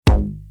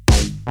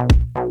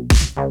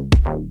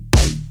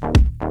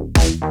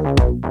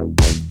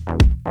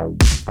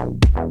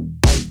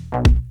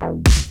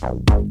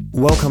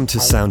Welcome to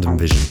Sound and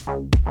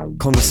Vision,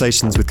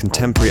 conversations with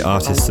contemporary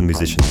artists and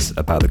musicians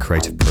about the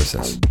creative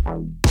process.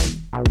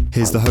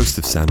 Here's the host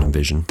of Sound and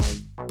Vision,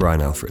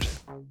 Brian Alfred.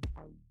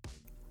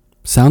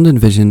 Sound and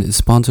Vision is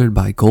sponsored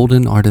by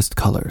Golden Artist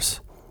Colors.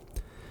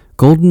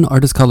 Golden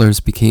Artist Colors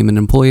became an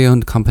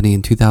employee-owned company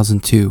in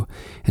 2002,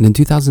 and in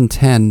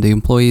 2010 the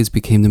employees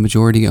became the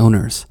majority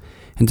owners.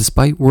 And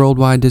despite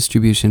worldwide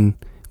distribution,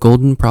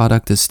 Golden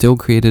product is still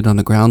created on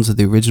the grounds of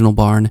the original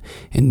barn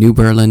in New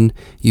Berlin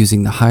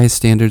using the highest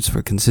standards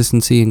for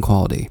consistency and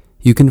quality.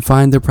 You can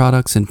find their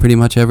products in pretty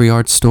much every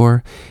art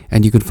store,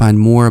 and you can find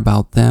more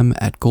about them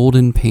at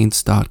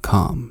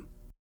goldenpaints.com.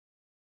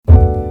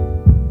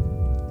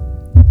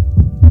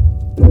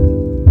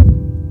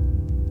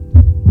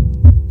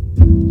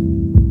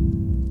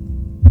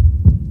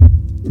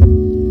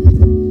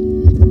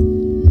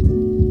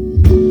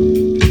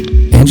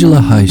 Angela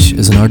Heisch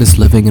is an artist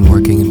living and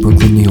working in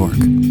Brooklyn, New York.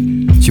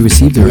 She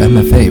received her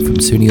MFA from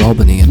SUNY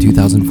Albany in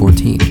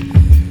 2014.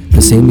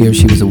 The same year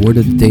she was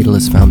awarded the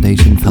Dedalus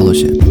Foundation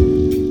Fellowship.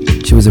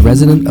 She was a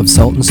resident of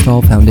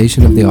Saltonstall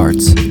Foundation of the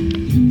Arts,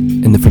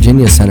 in the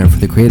Virginia Center for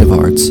the Creative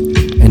Arts,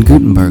 and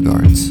Guttenberg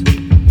Arts.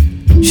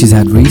 She's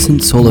had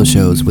recent solo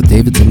shows with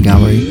Davidson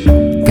Gallery,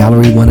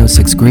 Gallery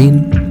 106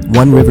 Green,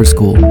 One River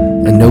School,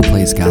 and No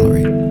Place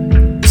Gallery.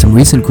 Some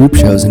recent group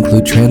shows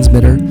include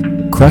Transmitter,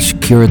 Crush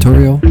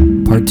Curatorial,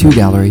 Pt.2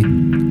 Gallery,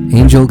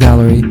 Angell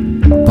Gallery,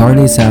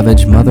 Barney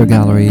Savage Mother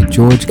Gallery,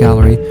 George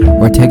Gallery,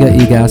 Ortega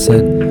y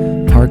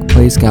Gasset, Park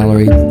Place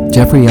Gallery,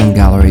 Geoffrey Young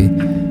Gallery,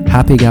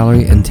 Harpy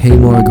Gallery, and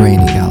Taymour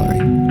Grahne Gallery.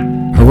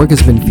 Her work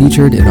has been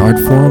featured in Art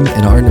Forum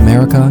and Art in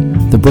America,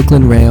 The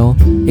Brooklyn Rail,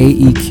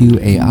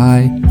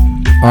 AEQAI,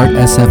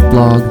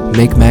 ArtSFBlog,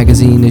 Maake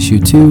Magazine Issue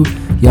 2,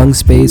 Young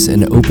Space,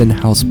 and Open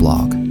House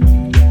Blog.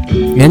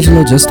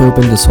 Angela just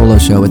opened a solo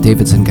show at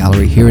Davidson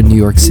Gallery here in New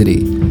York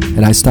City,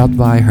 and I stopped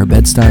by her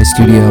Bed Stuy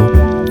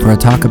studio for a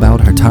talk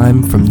about her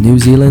time from New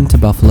Zealand to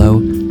Buffalo,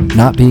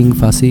 not being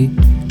fussy,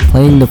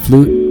 playing the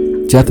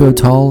flute, Jethro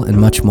Tull, and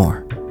much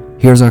more.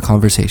 Here's our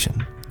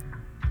conversation.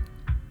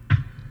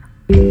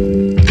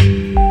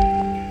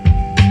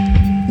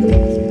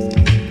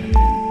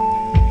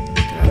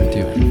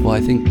 Well,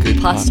 I think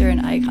good posture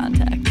and eye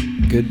contact.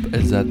 Good,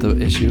 is that the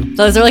issue?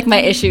 Those are like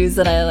my issues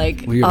that I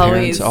like. Were your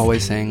parents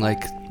always saying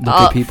like, look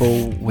at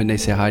people when they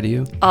say hi to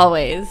you?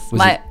 Always. Was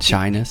it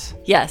shyness?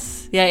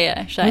 Yes.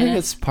 Yeah. Shyness. I think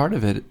it's part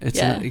of it.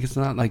 It's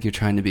not like you're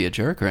trying to be a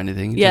jerk or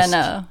anything.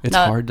 It's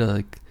hard to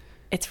like.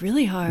 It's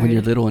really hard when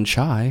you're little and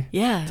shy.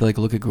 Yeah. To like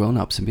look at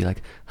grown-ups and be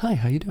like, "Hi,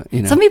 how you doing?"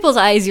 You know. Some people's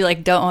eyes you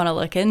like don't want to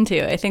look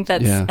into. I think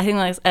that's. Yeah. I think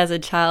like as a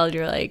child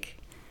you're like.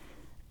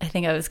 I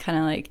think I was kind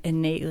of like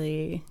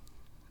innately.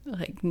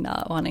 Like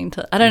not wanting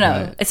to, I don't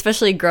know, right.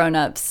 Especially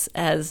grown-ups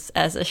as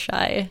a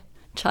shy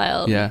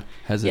child. Yeah,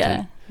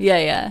 hesitant.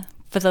 Yeah.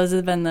 But those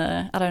have been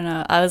I don't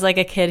know. I was like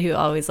a kid who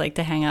always liked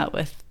to hang out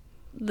with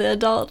the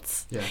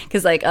adults. Yeah.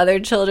 Because like other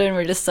children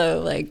were just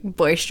so like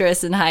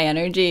boisterous and high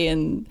energy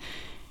and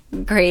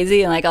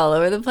crazy and like all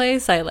over the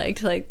place. I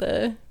liked like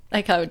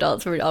how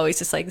adults were always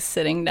just like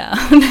sitting down,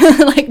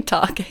 like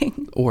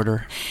talking.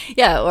 Order.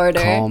 Yeah,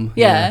 order. Calm.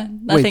 Yeah.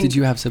 Wait, did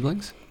you have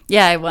siblings?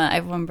 Yeah, I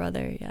have one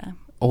brother. Yeah.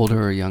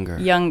 Older or younger?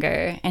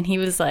 Younger, and he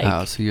was like.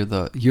 Oh, so you're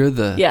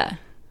the. Yeah.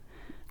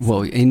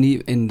 Well, in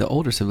the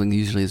older sibling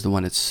usually is the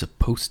one that's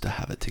supposed to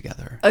have it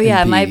together. Oh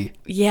yeah,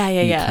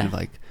 yeah. Kind of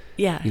like.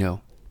 Yeah.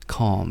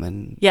 Calm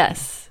and.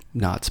 Yes.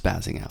 Not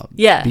spazzing out.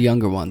 Yeah. The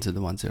younger ones are the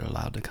ones that are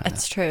allowed to kind of.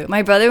 That's true.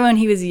 My brother, when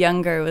he was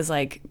younger, was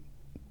like.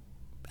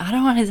 I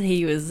don't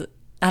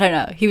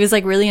know. He was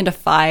like really into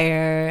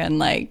fire and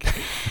like.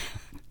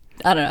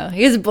 I don't know.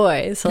 He was a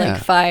boy, so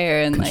like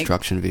fire and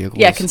construction vehicles.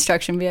 Yeah,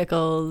 construction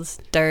vehicles,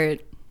 dirt.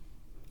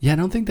 Yeah, I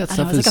don't think that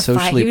stuff is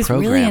socially he was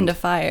programmed. Really into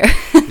fire.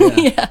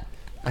 Yeah.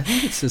 I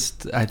think it's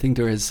just. I think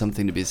there is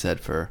something to be said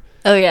for.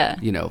 Oh yeah.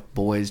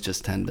 Boys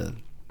just tend to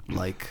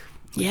like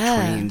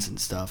trains and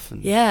stuff.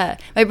 And yeah,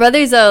 my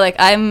brothers though, like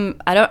I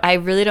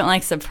really don't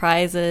like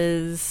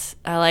surprises.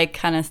 I like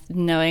kind of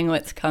knowing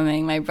what's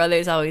coming. My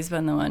brother's always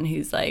been the one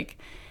who's like.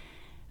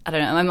 I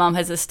don't know. My mom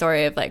has a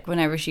story of like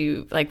whenever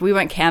we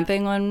went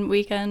camping one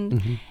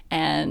weekend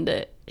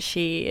and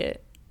she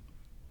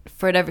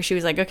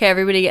was like, okay,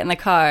 everybody get in the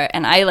car.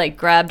 And I like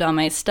grabbed all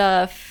my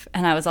stuff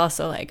and I was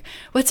also like,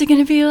 what's it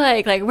going to be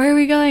like? Like, where are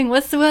we going?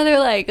 What's the weather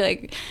like?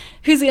 Like,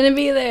 who's going to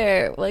be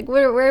there? Like,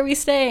 where are we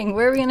staying?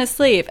 Where are we going to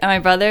sleep? And my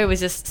brother was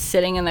just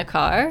sitting in the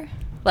car.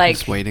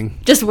 Like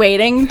just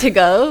waiting to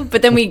go.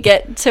 But then we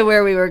get to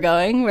where we were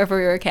going, wherever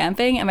we were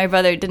camping, and my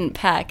brother didn't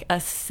pack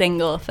a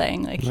single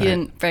thing. Like he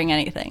didn't bring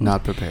anything.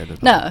 Not prepared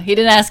at all. No, he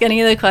didn't ask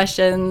any of the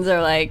questions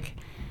or like,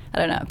 I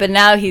don't know. But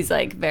now he's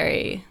like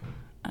very,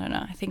 I don't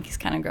know. I think he's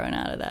kind of grown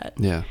out of that.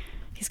 Yeah.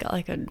 He's got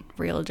like a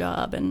real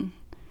job and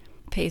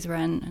pays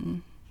rent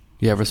and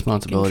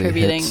responsibility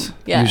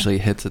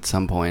hits at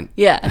some point.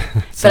 Yeah.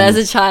 But as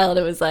a child,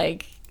 it was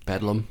like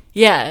bedlam.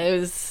 Yeah, it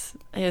was.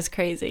 It was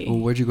crazy. Well,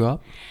 where'd you grow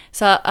up?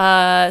 So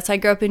I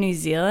grew up in New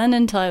Zealand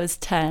until I was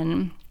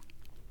 10,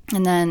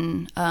 and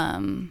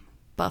then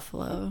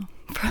Buffalo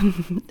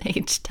from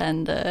age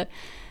 10 to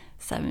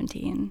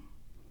 17.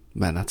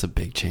 Man, that's a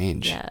big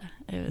change. Yeah,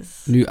 it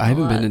was. I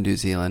haven't been to New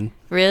Zealand.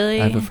 Really?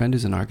 I have a friend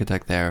who's an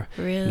architect there.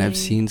 Really? And I've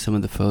seen some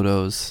of the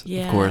photos,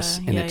 of course,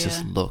 and it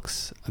just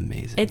looks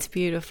amazing. It's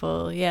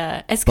beautiful,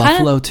 yeah. It's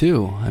Buffalo,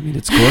 too. I mean,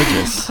 it's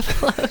gorgeous.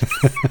 Buffalo.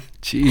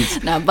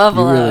 Jeez. Now,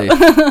 Buffalo. You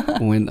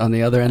really went on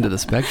the other end of the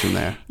spectrum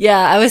there.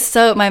 Yeah,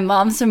 my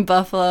mom's from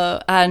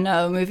Buffalo. I don't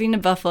know, moving to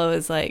Buffalo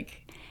was like,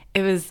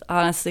 it was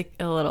honestly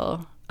a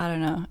little, I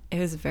don't know, it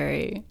was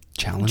very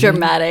challenging,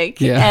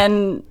 dramatic. Yeah.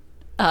 And,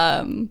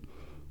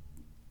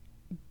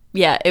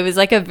 yeah, it was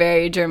like a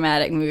very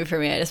dramatic move for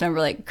me. I just remember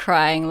like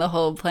crying the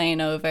whole plane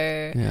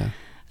over. Yeah.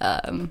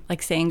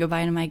 Like saying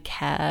goodbye to my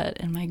cat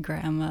and my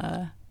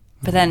grandma.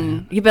 But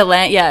then,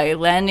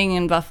 landing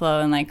in Buffalo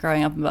and like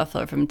growing up in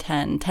Buffalo from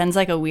 10. 10's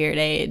like a weird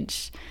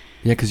age.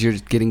 Yeah, because you're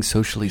getting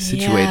socially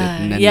situated,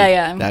 and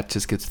then that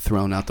just gets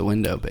thrown out the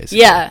window, basically.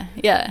 Yeah.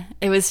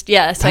 It was,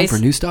 So time for a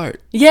new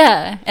start.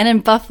 Yeah, and in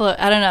Buffalo,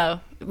 I don't know.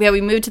 Yeah,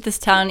 we moved to this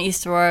town,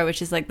 East Aurora,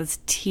 which is like this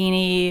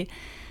teeny,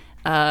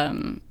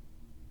 not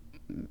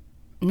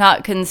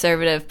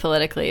conservative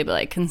politically, but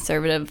like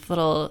conservative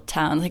little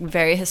town, like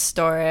very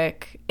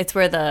historic. It's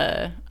where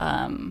the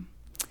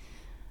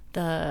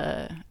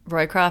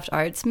Roycroft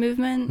Arts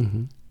movement.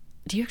 Mm-hmm.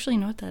 Do you actually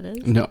know what that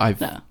is? No.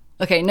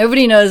 Okay,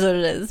 nobody knows what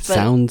it is. But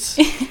sounds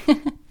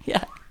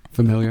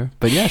familiar,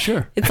 but yeah,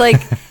 sure. It's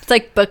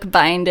like book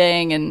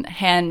binding and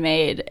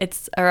handmade.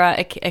 It's around.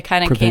 It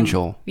kind of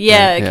provincial.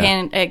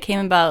 It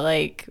came about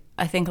like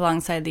I think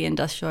alongside the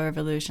Industrial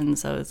Revolution.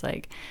 So it's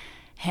like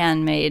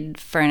handmade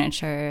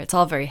furniture. It's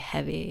all very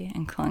heavy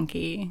and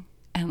clunky,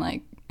 and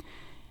like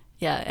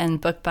and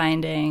book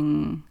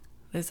binding.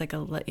 There's like a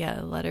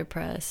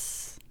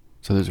letterpress.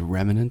 So there's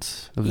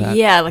remnants of that.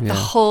 Yeah, the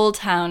whole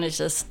town is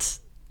just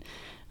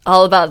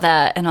all about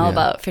that and all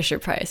about Fisher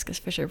Price, because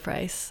Fisher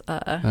Price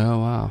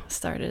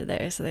started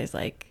there. So there's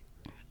like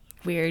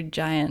weird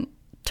giant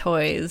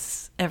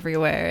toys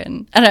everywhere,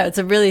 and I don't know, it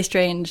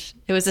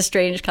was a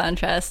strange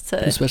contrast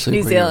to especially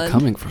New where Zealand. you're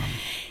coming from.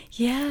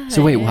 Yeah.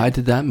 So wait, why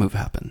did that move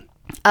happen?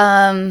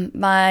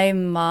 My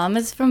mom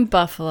is from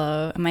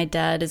Buffalo, and my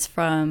dad's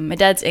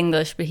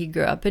English, but he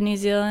grew up in New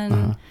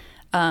Zealand.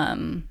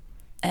 And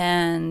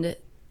when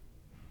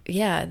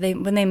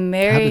they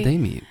married, how did they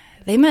meet?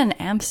 They met in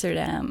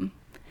Amsterdam.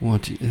 Well,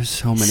 there's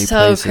so many places.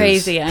 So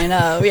crazy, I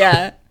know.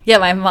 Yeah. Yeah,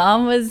 my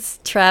mom was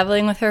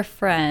traveling with her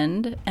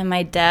friend, and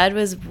my dad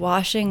was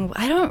washing.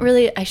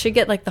 I should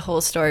get like the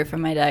whole story from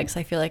my dad, because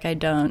I feel like I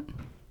don't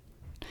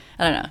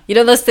know. You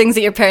know those things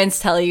that your parents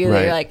tell you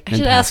that you're like, I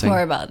should ask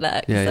more about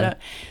that. Yeah.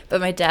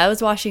 But my dad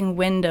was washing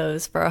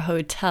windows for a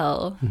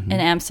hotel in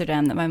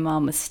Amsterdam that my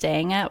mom was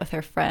staying at with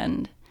her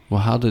friend.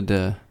 Well, how did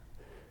a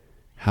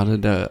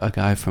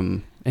guy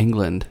from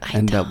England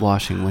end up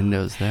washing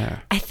windows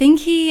there?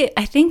 He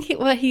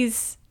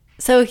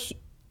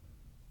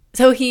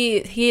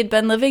had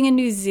been living in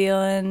New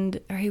Zealand,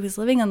 or he was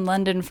living in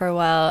London for a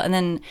while, and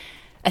then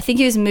I think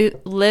he was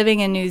living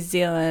in New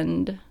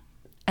Zealand,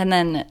 and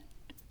then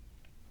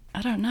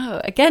I don't know.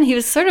 Again, he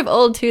was sort of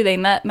old too. They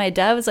met. My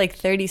dad was like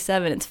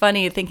 37. It's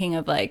funny thinking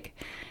of like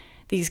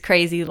these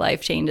crazy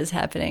life changes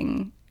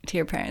happening to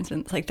your parents,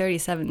 and it's like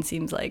 37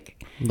 seems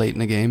like late in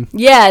the game.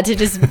 Yeah, to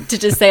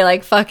just say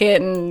like fuck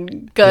it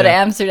and go to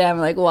Amsterdam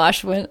and like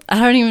wash I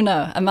don't even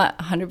know. I'm not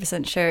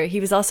 100% sure. He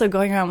was also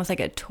going around with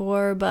like a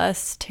tour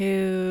bus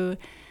too.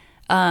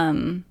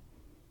 Sounds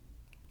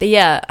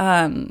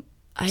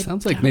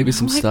like maybe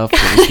some stuff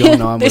that was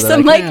going on with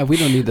it. We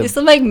don't need to. There's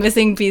some like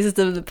missing pieces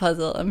of the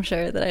puzzle, I'm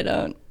sure, that I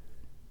don't.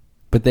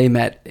 But they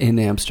met in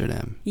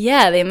Amsterdam.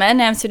 Yeah, they met in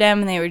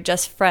Amsterdam, and they were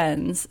just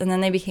friends, and then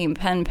they became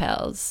pen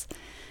pals.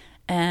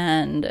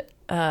 And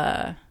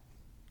they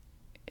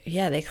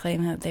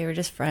claim that they were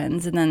just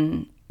friends. And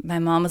then my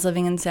mom was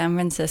living in San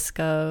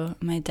Francisco.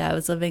 My dad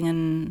was living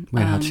in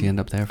how'd she end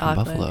up there from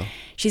Auckland. Buffalo?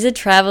 She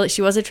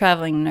was a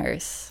traveling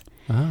nurse.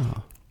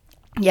 Oh.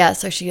 Yeah,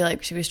 so she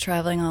was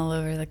traveling all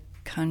over the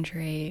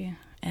country,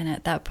 and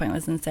at that point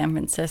was in San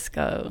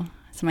Francisco.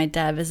 So my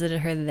dad visited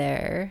her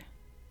there,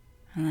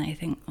 and I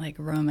think like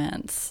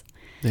romance.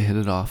 They hit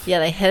it off. Yeah,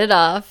 they hit it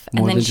off.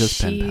 More than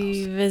just pen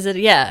pals.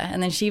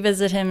 And then she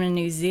visited him in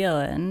New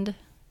Zealand,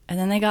 and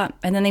then they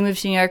moved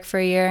to New York for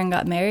a year and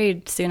got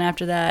married soon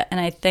after that. And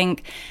I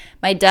think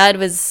my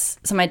dad's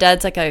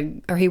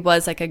he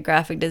was like a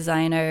graphic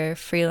designer,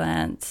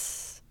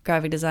 freelance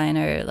graphic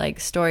designer, like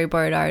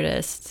storyboard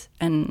artist,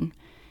 and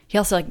he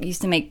also like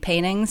used to make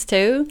paintings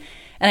too.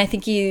 And I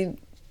think he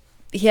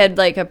had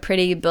like a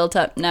pretty built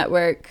up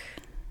network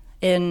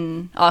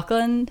in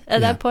Auckland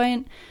at that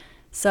point.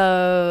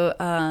 So,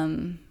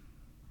 and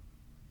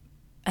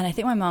I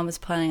think my mom was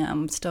planning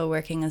on still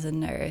working as a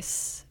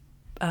nurse.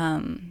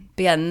 And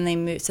then they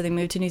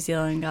moved to New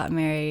Zealand, got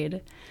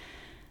married,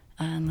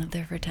 and lived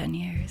there for 10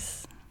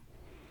 years.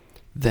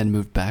 Then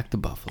moved back to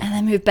Buffalo.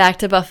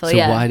 So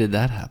why did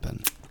that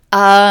happen?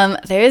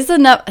 There's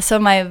enough. So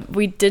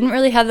we didn't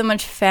really have that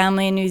much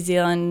family in New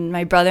Zealand.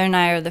 My brother and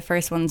I are the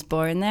first ones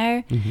born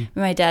there.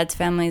 My dad's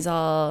family's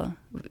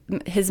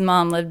his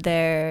mom lived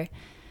there,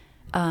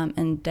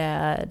 and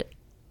dad,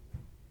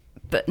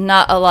 but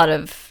not a lot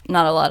of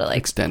like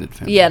extended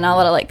family. Yeah, not a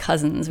lot of like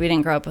cousins. We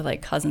didn't grow up with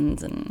like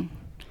cousins and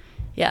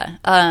yeah.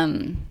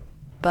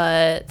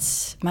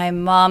 But my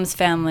mom's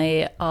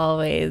family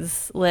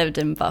always lived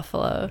in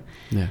Buffalo.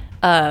 Yeah.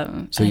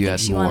 So you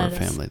had more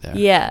family there.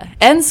 Yeah.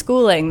 And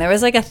schooling. There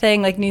was like a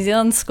thing, like New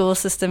Zealand's school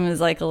system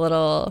is like a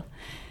little,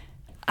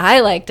 I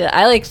liked it.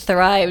 I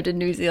thrived in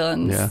New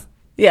Zealand. Yeah.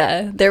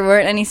 Yeah. There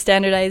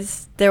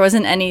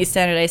wasn't any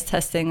standardized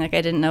testing. Like I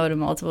didn't know what a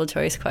multiple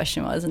choice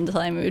question was until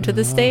I moved to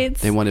the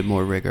States. They wanted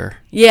more rigor.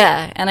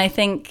 Yeah. And I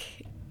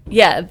think,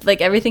 like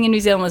everything in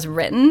New Zealand was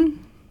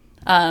written.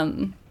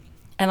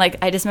 And like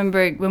I just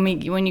remember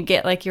when you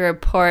get like your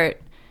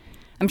report,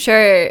 I'm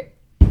sure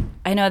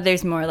I know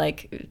there's more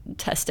like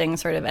testing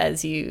sort of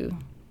as you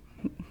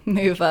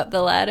move up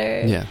the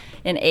ladder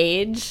in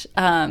age.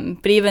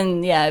 But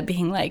even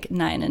being like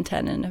 9 and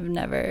 10 and have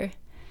never,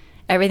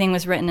 everything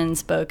was written and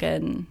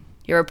spoken.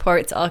 Your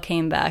reports all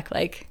came back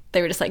like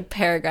they were just like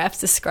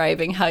paragraphs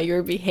describing how you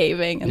were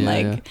behaving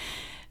and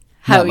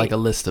how not like a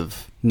list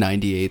of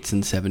 98s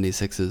and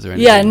 76s or anything.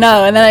 Yeah,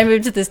 no. And then I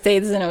moved to the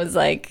States and it was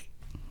like.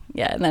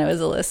 Yeah, and then it was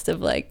a list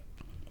of like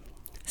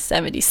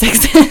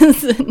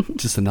 76s.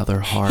 Just another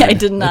hard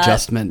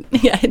adjustment.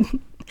 Yeah,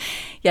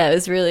 it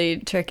was really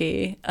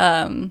tricky.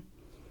 So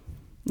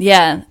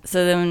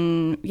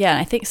then,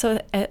 I think so.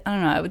 I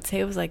don't know. I would say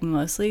it was like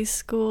mostly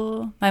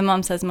school. My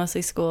mom says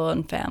mostly school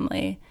and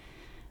family.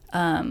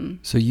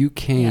 So you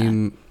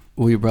came.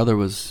 Well, your brother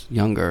was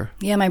younger.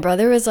 Yeah, my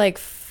brother was like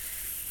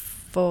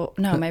 4.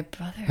 No, my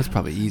brother. That's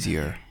probably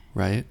easier,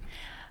 right?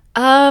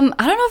 I don't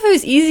know if it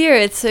was easier.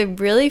 It's a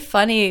really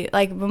funny,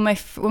 like when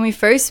we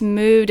first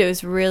moved, it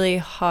was really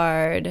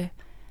hard.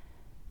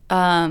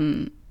 I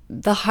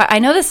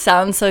know this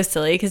sounds so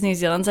silly because New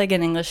Zealand's like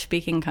an English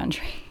speaking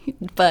country,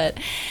 but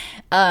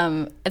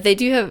they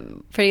do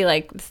have pretty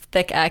like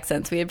thick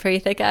accents. We had pretty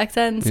thick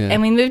accents,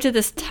 and we moved to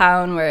this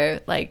town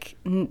where like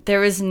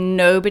there was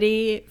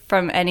nobody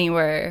from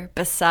anywhere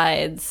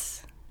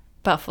besides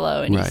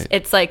Buffalo, and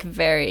it's like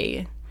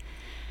very.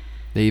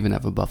 They even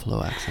have a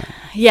Buffalo accent.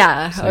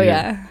 Yeah. So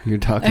yeah. You're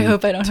talking. I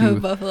hope I don't have a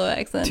Buffalo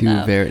accent.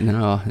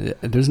 No,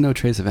 there's no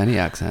trace of any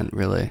accent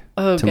really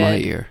to my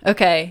ear.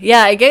 Okay.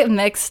 Yeah, I get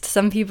mixed.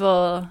 Some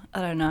people,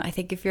 I don't know. I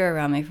think if you're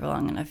around me for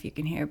long enough, you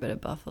can hear a bit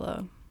of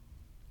Buffalo.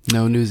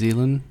 No New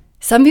Zealand?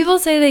 Some people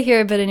say they hear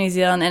a bit of New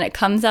Zealand, and it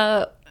comes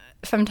out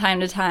from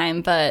time to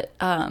time. But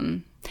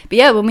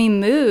yeah, when we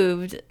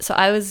moved, so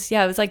I was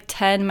like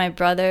 10. My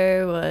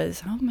brother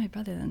was, how old was my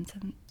brother then?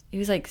 7. He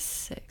was like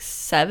 6,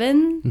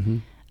 7. Mm-hmm.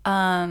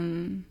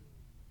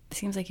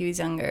 Seems like he was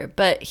younger,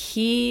 but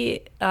he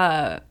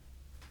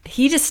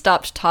just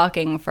stopped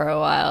talking for a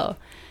while.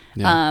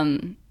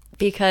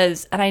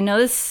 Because, and I know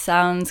this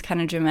sounds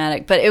kind of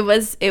dramatic, but it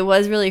was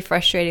really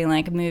frustrating,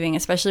 like moving,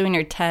 especially when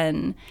you're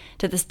 10,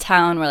 to this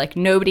town where like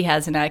nobody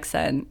has an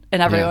accent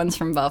and everyone's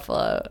from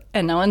Buffalo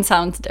and no one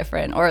sounds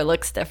different or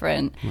looks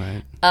different.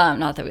 Right.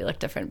 Not that we look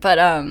different, but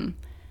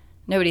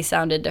nobody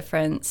sounded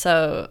different.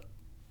 So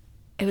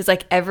it was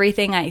like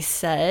everything I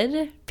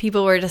said,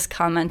 people were just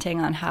commenting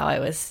on how I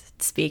was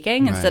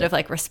speaking instead of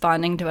like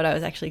responding to what I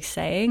was actually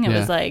saying. It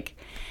was like,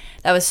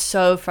 that was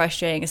so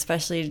frustrating,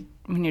 especially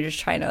when you're just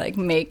trying to like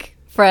make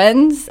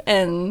friends.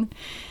 And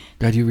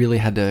God, you really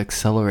had to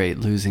accelerate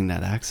losing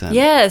that accent.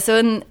 Yeah. So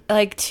in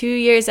like 2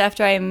 years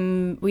after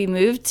we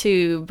moved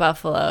to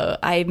Buffalo,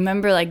 I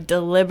remember like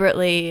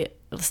deliberately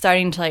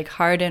starting to like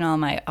harden all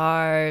my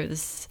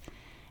R's.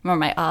 More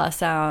my ah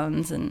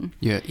sounds, and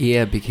your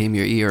ear became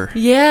your ear.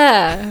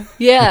 Yeah.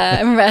 I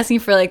remember asking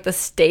for like the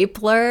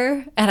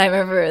stapler, and I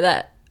remember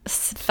that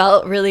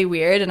felt really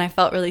weird, and I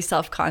felt really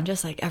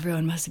self-conscious. Like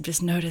everyone must have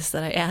just noticed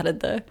that I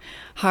added the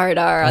hard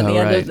R on the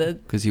end of the.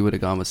 Because you would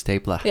have gone with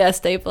stapler. Yeah,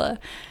 stapler.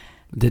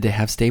 Did they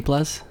have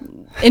staplers?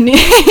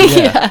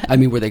 Yeah. I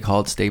mean, were they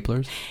called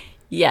staplers?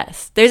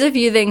 Yes, there's a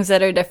few things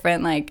that are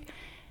different. Like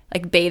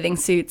bathing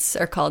suits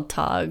are called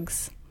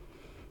togs.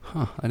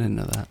 Huh, I didn't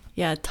know that.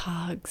 Yeah,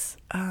 togs.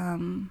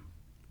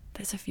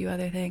 There's a few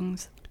other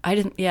things. I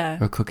didn't,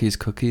 Or cookies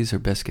or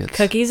biscuits?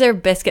 Cookies or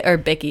biscuit or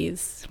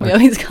bickies. We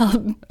always call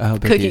them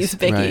cookies,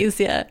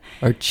 bickies, right.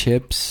 Or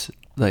chips,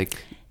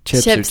 like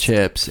chips or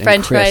chips. And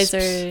French crisps.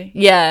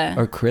 fries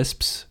Or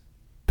crisps,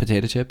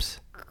 potato chips.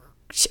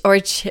 Or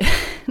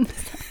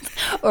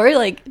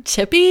like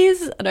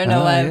chippies. I don't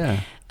know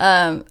why.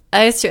 Yeah.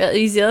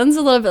 New Zealand's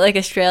a little bit like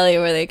Australia,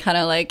 where they kind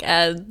of like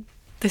add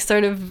this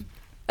sort of.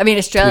 I mean,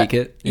 Australia.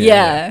 Tweak it.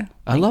 Yeah.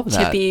 I love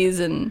that.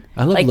 Chippies and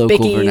I love like local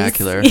bickies.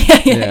 vernacular.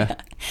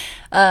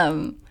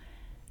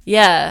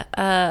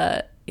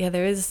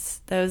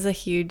 That was a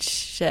huge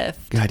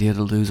shift. God, you had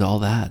to lose all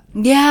that.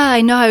 Yeah,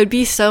 I know. I'd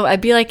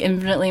be like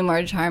infinitely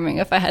more charming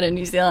if I had a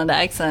New Zealand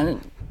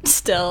accent.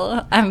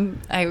 Still,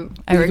 I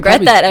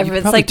regret that.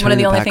 It's like one of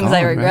the only things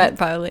I regret. Right?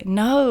 Probably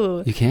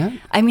no. You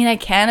can't. I mean, I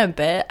can a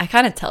bit. I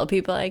kind of tell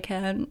people I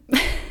can.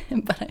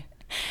 but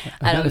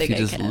I don't bet think if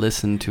you just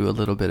listen to a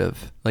little bit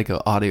of like an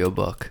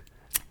audiobook.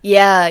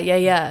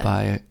 Yeah.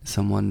 By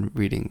someone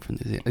reading from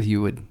the museum,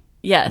 you would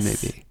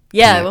maybe.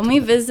 Yeah, when we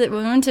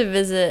went to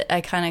visit,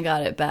 I kind of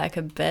got it back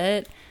a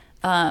bit.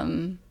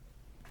 And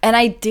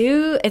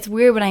it's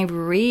weird when I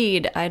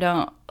read,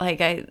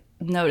 I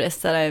notice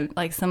that I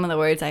like some of the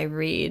words I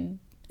read.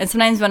 And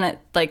sometimes when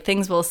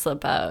things will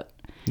slip out.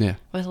 Yeah.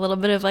 With a little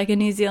bit of like a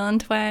New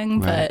Zealand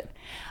twang, right.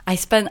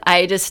 But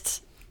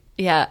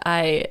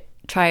I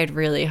tried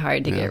really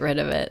hard to get rid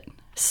of it.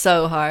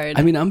 So hard.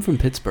 I mean, I'm from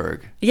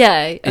Pittsburgh.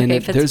 Yeah. Okay. And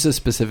there's a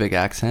specific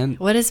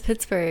accent. What is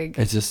Pittsburgh?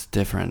 It's just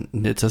different.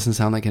 It doesn't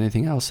sound like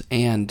anything else.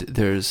 And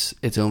there's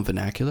its own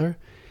vernacular.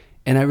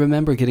 And I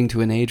remember getting to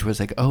an age where it's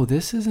like, oh,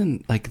 this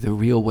isn't like the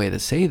real way to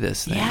say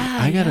this thing. Yeah,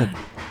 I got to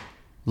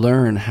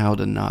learn how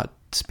to not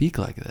speak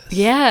like this.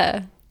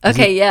 Yeah.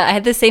 Okay, I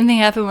had the same thing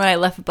happen when I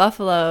left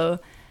Buffalo.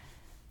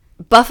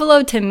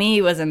 Buffalo to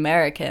me was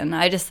American.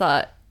 I just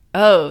thought,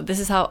 oh, this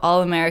is how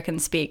all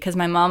Americans speak, because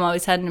my mom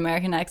always had an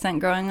American accent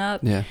growing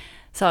up. Yeah.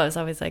 So I was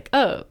always like,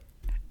 oh,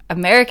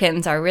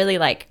 Americans are really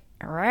like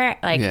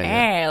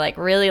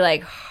really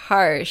like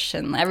harsh,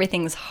 and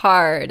everything's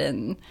hard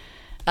and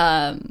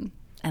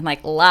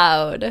like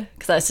loud,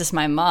 because that's just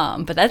my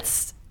mom. But that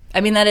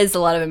is a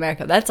lot of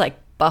America. That's like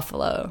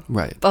Buffalo.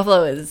 Right.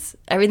 Buffalo is,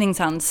 everything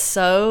sounds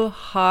so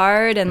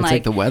hard, and it's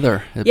like the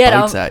weather. It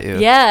bites at you.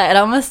 Yeah, it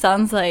almost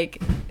sounds like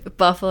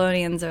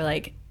Buffalonians are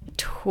like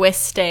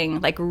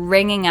twisting, like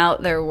ringing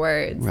out their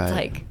words. Right.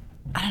 Like,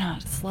 I don't know,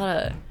 it's a lot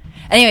of...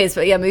 Anyways,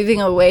 but yeah,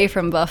 moving away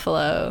from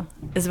Buffalo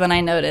is when I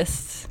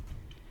noticed,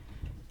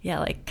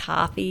 like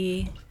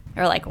coffee,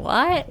 or like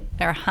what?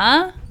 Or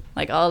huh?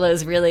 Like all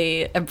those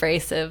really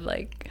abrasive,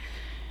 like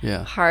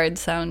hard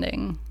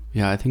sounding.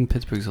 Yeah, I think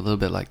Pittsburgh's a little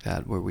bit like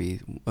that, where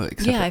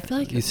I feel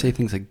like you say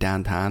things like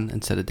downtown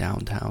instead of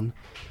downtown.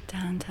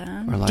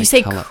 Downtown? Or like, do you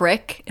say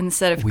crick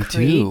instead of creek?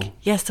 We do.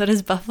 Yes, so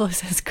does Buffalo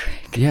says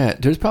crick. Yeah,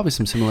 there's probably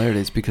some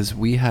similarities, because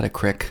we had a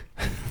crick.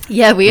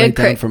 Yeah, we had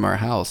crick down from our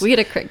house. We had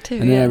a crick too.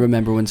 And then I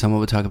remember when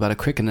someone would talk about a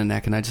crick in the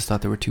neck, and I just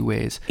thought there were two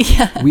ways.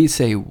 Yeah. We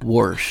say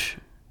wash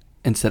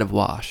instead of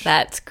wash.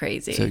 That's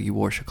crazy. So you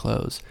wash your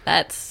clothes.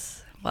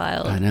 That's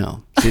wild. I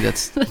know. See,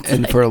 that's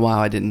and for a while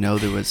I didn't know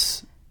there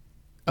was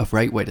a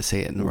right way to say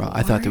it and the wrong.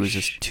 I thought there was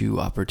just two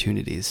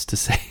opportunities to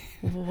say.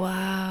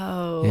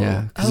 Wow.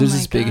 Yeah, because there's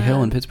this big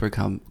hill in Pittsburgh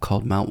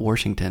called Mount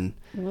Washington.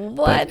 What?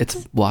 But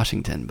it's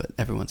Washington, but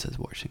everyone says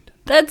Washington.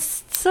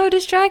 That's so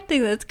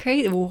distracting. That's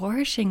crazy.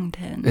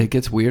 Washington. It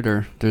gets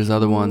weirder. There's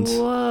other ones.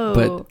 Whoa.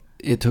 But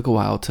it took a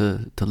while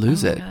to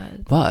lose it.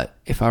 God. But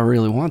if I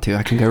really want to,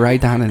 I can go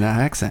right down in that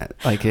accent.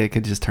 Like, it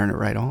could just turn it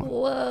right on.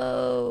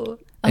 Whoa.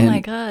 Oh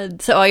my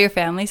God. So all your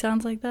family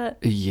sounds like that?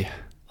 Yeah.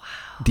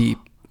 Wow.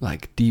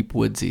 Deep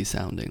woodsy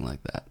sounding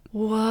like that.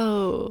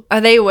 Whoa.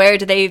 Are they aware?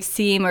 Do they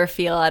seem or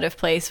feel out of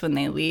place when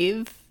they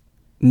leave?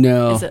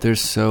 No, they're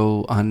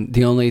so on.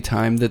 The only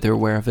time that they're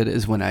aware of it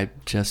is when I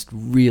just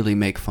really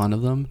make fun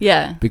of them.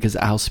 Yeah. Because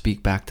I'll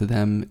speak back to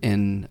them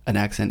in an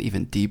accent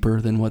even deeper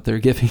than what they're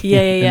giving.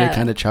 Yeah. And they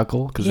kind of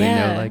chuckle, because they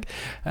know, like,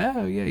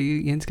 oh, yeah, you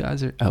yins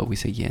guys are... Oh, we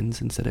say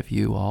yins instead of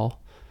you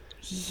all.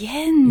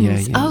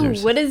 Yins? Yeah,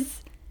 yins. What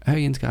is... Oh,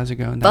 yins guys are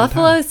going downtown.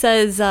 Buffalo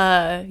says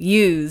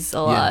use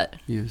a lot.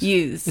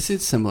 Use.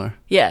 It's similar.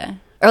 Yeah.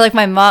 Or like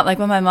my mom, like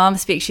when my mom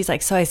speaks, she's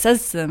like, so I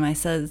says to them, I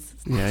says,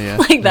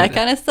 like that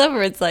kind of stuff,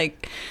 where it's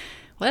like,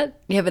 what?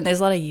 Yeah, but there's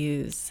a lot of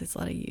use. It's a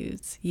lot of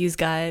use. Use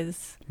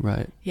guys.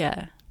 Right.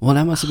 Yeah. Well,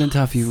 that must have been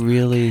tough. You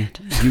really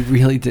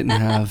didn't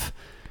have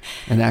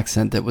an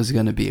accent that was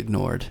going to be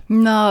ignored.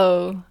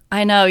 No,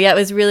 I know. Yeah, it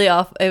was really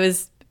awful. I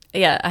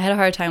had a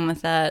hard time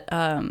with that.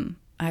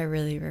 I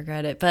really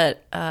regret it.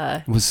 But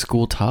was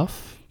school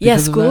tough? Yeah,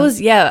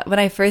 schools. Yeah, when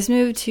I first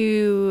moved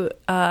to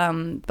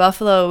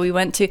Buffalo, we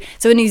went to...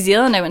 So in New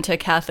Zealand, I went to a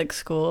Catholic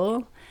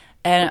school,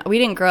 and we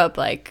didn't grow up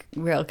like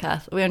real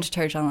Catholic. We went to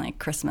church on like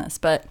Christmas,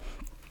 but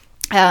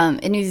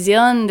in New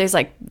Zealand,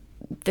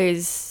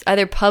 there's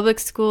either public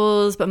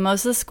schools, but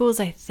most of the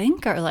schools I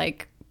think are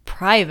like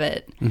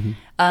private. Mm-hmm.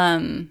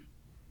 And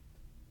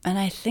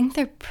I think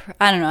they're...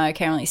 I don't know. I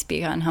can't really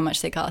speak on how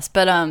much they cost,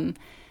 but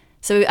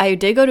so I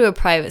did go to a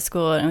private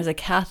school, and it was a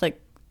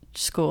Catholic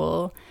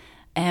school.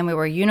 And we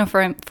wore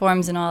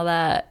uniforms and all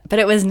that. But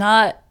it was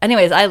not...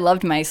 Anyways, I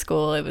loved my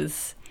school.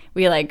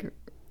 We like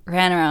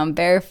ran around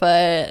barefoot.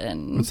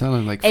 And it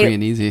sounded like free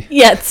and easy.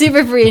 Yeah, it's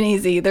super free and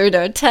easy. There were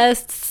no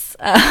tests.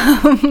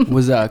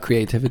 Was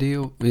creativity...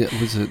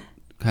 Was it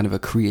kind of a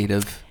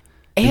creative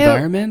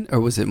environment? Or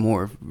was it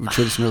more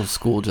traditional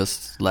school,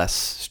 just less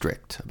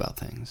strict about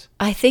things?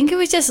 I think it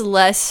was just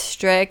less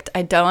strict.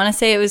 I don't want to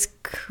say it was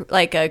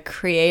like a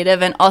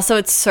creative, and also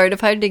it's sort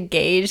of hard to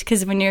gauge,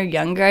 because when you're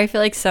younger, I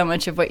feel like so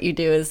much of what you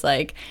do is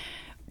like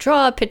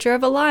draw a picture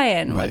of a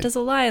lion. Right. What does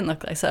a lion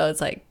look like? So it's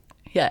like,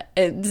 yeah,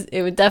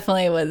 it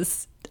definitely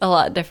was a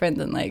lot different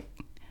than like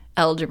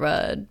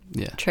algebra,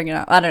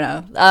 trigonometry. I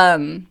don't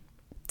know.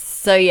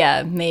 So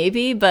yeah,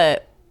 maybe,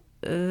 but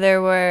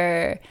there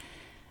were...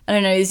 I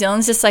don't know, New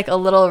Zealand's just like a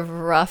little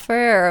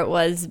rougher, or it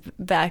was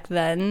back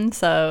then,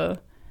 so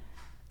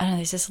I don't know,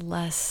 there's just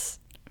less.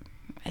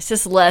 It's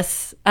just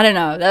less. I don't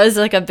know. That was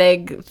like a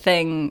big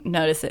thing.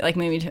 Noticing, like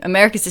maybe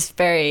America's just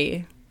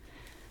very,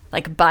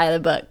 like by the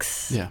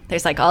books. Yeah.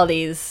 There's like all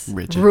these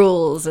rigid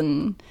rules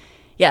and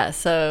yeah.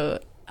 So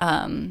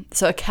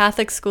a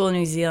Catholic school in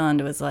New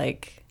Zealand was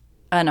like,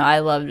 I don't know. I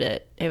loved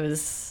it. It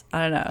was,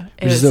 I don't know.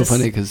 It Which was is so just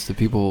funny because the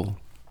people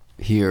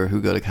here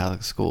who go to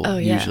Catholic school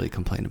yeah. usually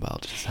complain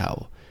about just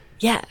how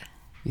yeah.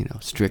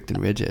 Strict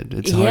and rigid.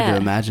 It's hard to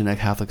imagine a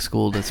Catholic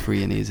school that's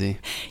free and easy.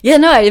 Yeah.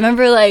 No, I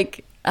remember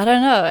like. I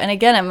don't know. And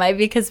again, it might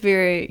be because we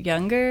were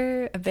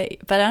younger a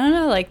bit, but I don't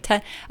know, like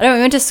 10. I don't know,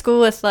 we went to school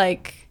with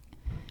like,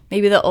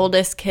 maybe the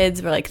oldest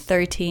kids were like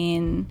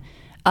 13.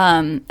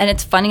 And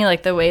it's funny,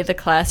 like the way the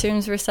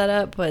classrooms were set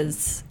up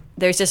was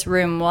there's just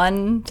room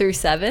 1 through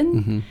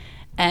 7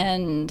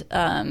 and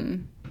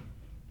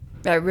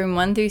room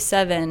 1 through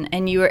 7.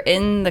 And you were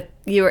in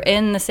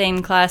the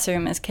same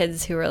classroom as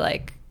kids who were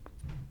like,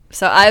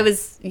 so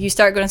you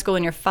start going to school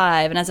when you're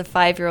 5, and as a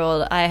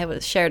 5-year-old, I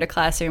shared a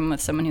classroom with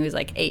someone who was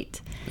like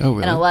 8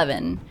 and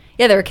 11.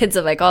 Yeah, there were kids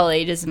of like all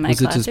ages in my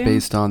classroom. Was it just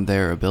based on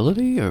their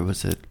ability, or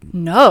was it?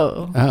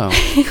 No. Oh.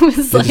 It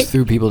was they like, just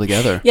threw people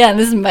together. Yeah, and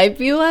this might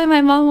be why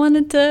my mom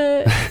wanted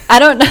to, I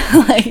don't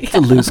know. Like, it's a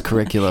loose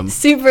curriculum.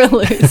 Super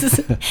loose.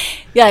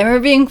 Yeah, I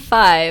remember being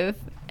 5.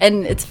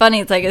 And it's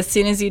funny, it's like as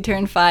soon as you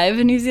turn 5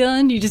 in New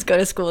Zealand, you just go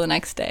to school the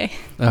next day.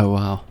 Oh,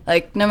 wow.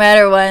 Like, no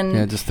matter when.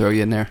 Yeah, just throw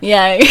you in there.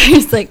 Yeah, you're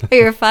just like, oh,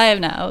 you're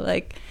 5 now.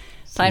 Like,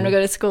 time to go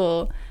to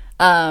school.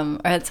 Or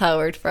that's how it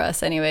worked for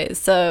us anyways.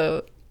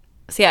 So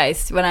yeah,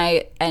 when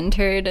I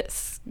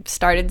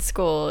started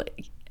school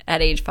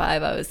at age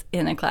 5, I was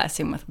in a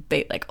classroom with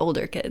like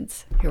older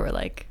kids who were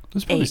like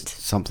There's probably 8.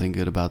 something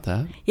good about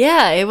that.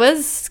 Yeah, it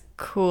was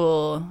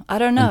cool. I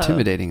don't know.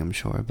 Intimidating, I'm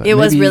sure. But it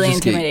was really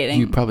intimidating.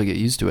 You probably get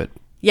used to it.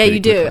 Yeah,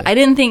 you do. Quickly. I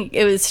didn't think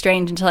it was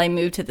strange until I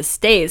moved to the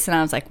States, and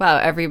I was like, wow,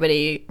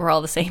 we're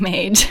all the same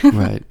age.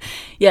 Right.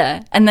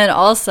 Yeah. And then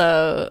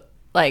also,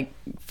 like,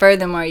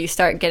 furthermore, you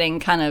start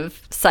getting kind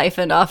of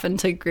siphoned off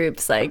into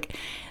groups like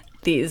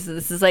this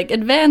is like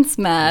advanced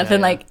math,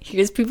 and like,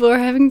 here's people who are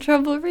having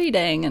trouble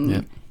reading.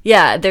 And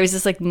yeah, there's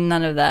just like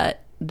none of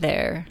that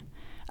there.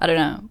 I don't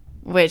know.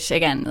 Which,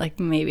 again, like,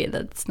 maybe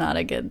that's not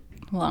a good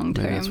long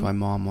term. Maybe that's why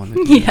Mom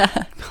wanted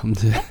to come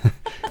to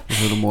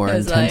a little more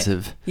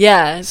intensive,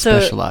 like,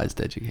 specialized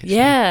education.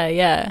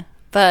 Yeah.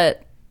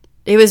 But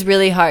it was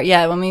really hard.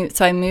 Yeah,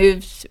 I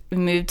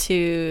moved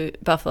to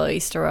Buffalo,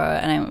 East Aurora,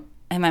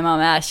 and my mom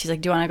asked, she's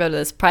like, do you want to go to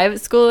this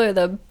private school or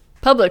the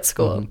public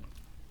school?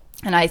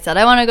 And I said,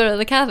 I want to go to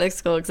the Catholic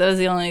school because that was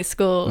the only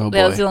school. Oh, boy.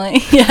 That was the only.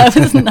 Yeah, it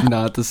was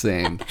not the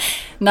same.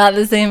 Not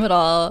the same at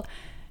all.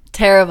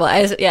 Terrible.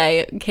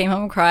 I came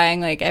home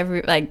crying.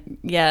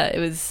 It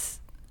was.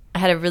 I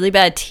had a really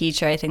bad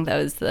teacher. I think that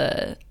was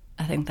the.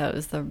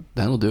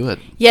 That'll do it.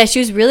 Yeah, she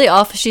was really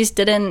awful. She just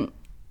didn't.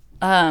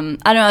 I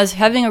don't know. I was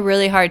having a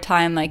really hard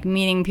time, like,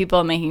 meeting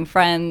people, making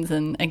friends,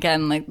 and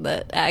again, like,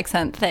 the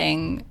accent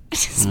thing.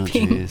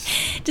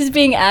 Just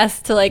being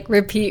asked to, like,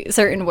 repeat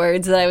certain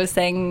words that I was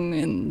saying,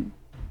 and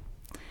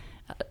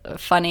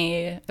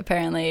funny,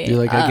 apparently. You're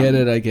like, I get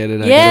it. I get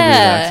over the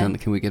accent.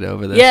 Can we get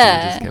over this?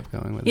 Yeah. And just kept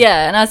going with it.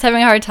 Yeah, and I was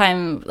having a hard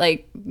time,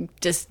 like,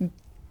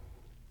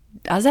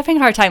 I was having a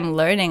hard time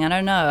learning. I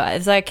don't know.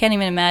 I can't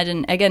even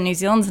imagine. Again, New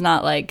Zealand's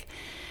not like,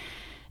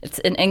 it's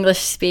an English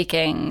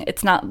speaking.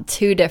 It's not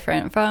too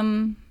different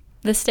from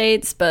the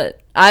States,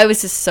 but I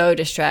was just so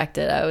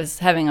distracted. I was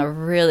having a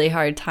really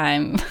hard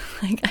time.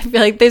 Like, I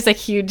feel like there's a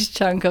huge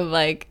chunk of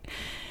like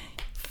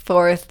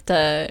 4th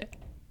to,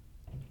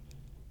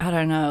 I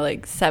don't know,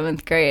 like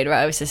 7th grade where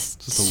I was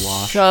just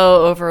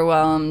so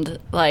overwhelmed,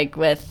 like,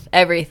 with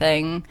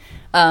everything.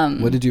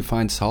 What did you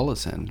find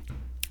solace in?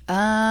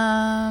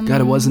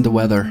 God, it wasn't the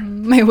weather.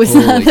 It was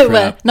not the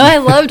weather. No, I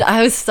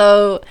was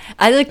a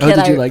kid.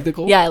 Did you like the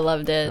cold? Yeah, I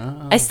loved it.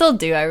 Oh. I still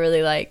do. I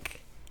really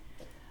like,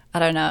 I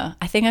don't know.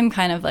 I think I'm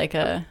kind of like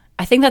I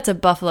think that's a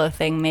Buffalo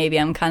thing, maybe.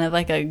 I'm kind of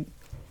like there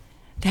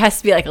has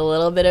to be like a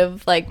little bit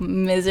of like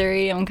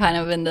misery. I'm kind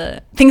of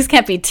into, things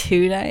can't be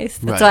too nice.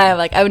 That's why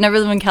I would never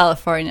live in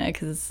California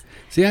because.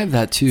 See, I have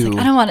that too.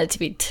 I don't want it to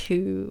be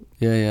too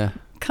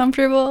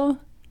comfortable.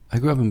 I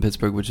grew up in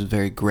Pittsburgh, which is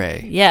very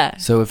gray. Yeah.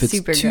 So if it's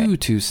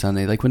too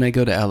sunny, like when I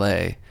go to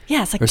LA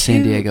it's like or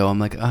San Diego, I'm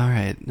like, all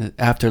right,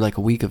 after like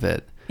a week of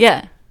it.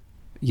 Yeah.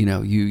 You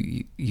know,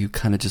 you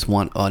kind of just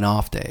want an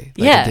off day.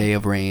 Like a day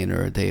of rain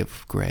or a day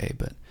of gray.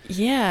 But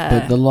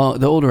yeah. But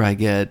the older I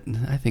get,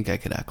 I think I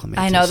could acclimate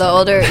I know, the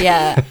older,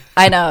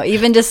 I know.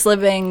 Even just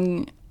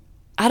living,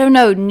 I don't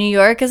know, New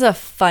York is a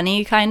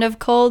funny kind of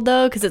cold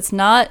though, because it's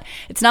not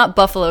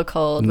Buffalo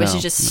cold, which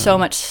is just so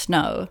much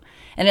snow.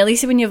 And at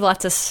least when you have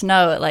lots of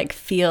snow, it like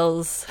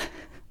feels,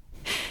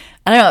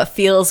 I don't know, it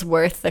feels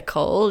worth the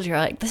cold. You're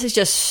like, this is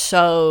just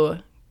so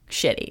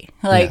shitty.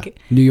 Like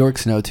New York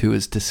snow too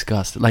is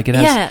disgusting. Like it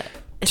has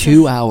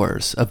 2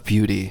 hours of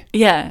beauty.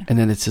 Yeah. And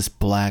then it's just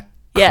black,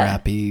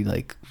 crappy,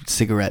 like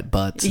cigarette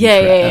butts.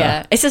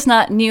 Yeah. It's just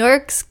not, New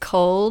York's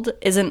cold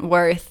isn't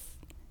worth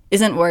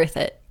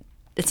it.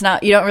 It's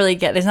not, you don't really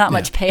get, there's not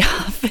much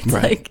payoff. It's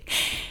like,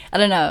 I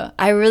don't know.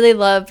 I really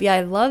love,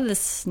 I love the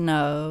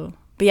snow.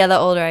 But yeah, the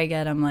older I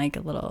get, I'm like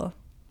a little,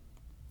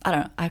 I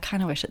don't know. I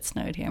kind of wish it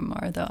snowed here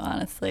more, though,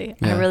 honestly.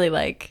 Yeah. I really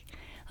like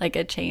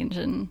a change,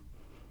 and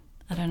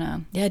I don't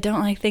know. Yeah, I don't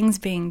like things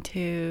being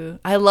too,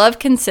 I love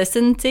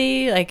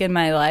consistency, like in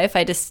my life.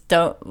 I just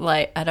don't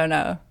like, I don't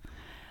know.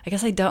 I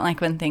guess I don't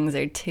like when things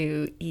are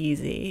too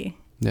easy.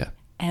 Yeah.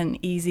 And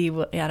easy,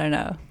 I don't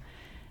know.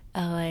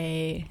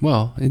 LA.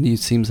 Well, it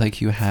seems like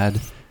you had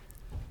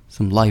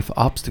some life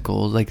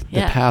obstacles. Like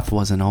the path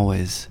wasn't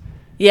always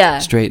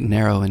straight and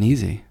narrow and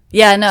easy.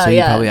 Yeah, no, so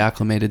you probably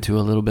acclimated to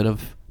a little bit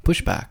of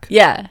pushback.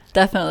 Yeah,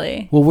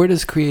 definitely. Well, where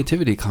does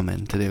creativity come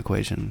into the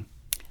equation?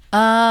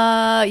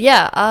 Well,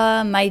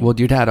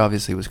 your dad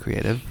obviously was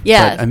creative.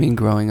 Yeah. But, I mean,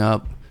 growing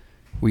up,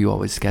 were you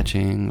always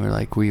sketching, or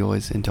like were you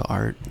always into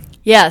art?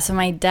 Yeah, so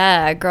my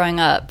dad, growing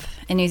up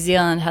in New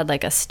Zealand, had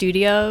like a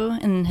studio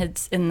in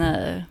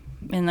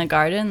the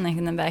garden, like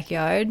in the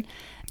backyard.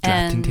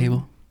 Drafting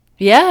table?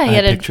 Yeah, he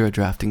had a picture of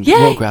drafting.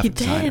 Yeah, graphic he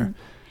designer. did.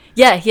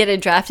 Yeah, he had a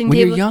drafting when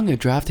table. When you're young, a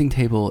drafting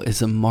table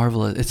is a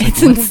marvelous.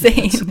 It's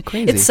insane. It's so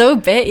crazy. It's so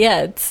big.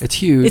 Yeah, it's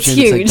huge. It's and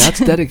huge. It's like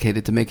that's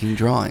dedicated to making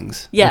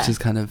drawings. Yeah, which is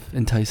kind of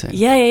enticing.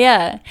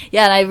 Yeah.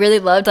 And I really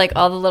loved like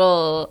all the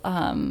little.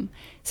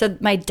 So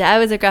my dad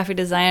was a graphic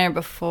designer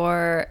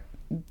before.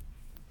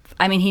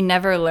 I mean, he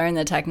never learned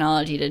the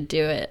technology to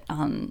do it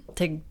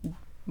to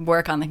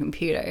work on the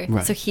computer.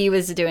 Right. So he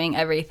was doing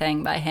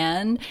everything by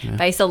hand. Yeah.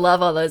 But I used to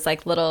love all those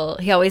like little.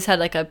 He always had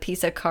like a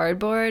piece of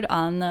cardboard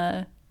on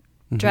the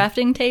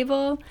drafting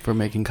table for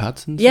making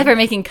cuts and stuff? For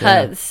making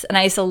cuts. And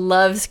I used to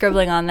love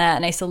scribbling on that,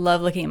 and I used to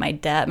love looking at my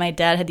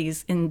dad had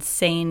these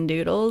insane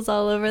doodles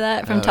all over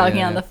that from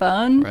talking on the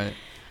phone. Right.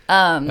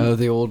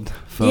 The old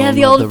phone,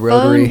 the old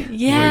rotary, phone, where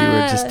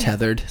you were just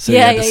tethered, so you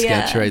had to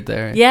sketch right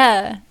there.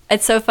 Yeah,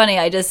 it's so funny.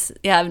 I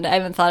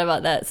haven't thought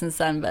about that since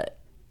then, but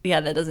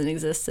that doesn't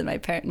exist in my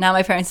parents. Now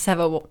my parents have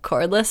a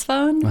cordless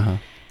phone. Uh-huh.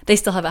 They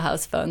still have a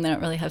house phone. They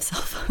don't really have cell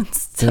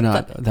phones. They're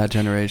not. That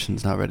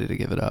generation's not ready to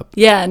give it up.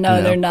 Yeah,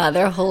 no, they're not.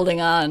 They're holding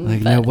on.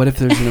 Like, no, what if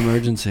there's an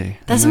emergency?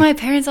 That's what my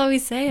parents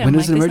always say. When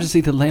there's an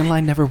emergency, the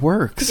landline never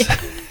works. Yeah.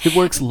 It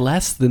works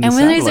less than the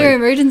satellite. And when there's an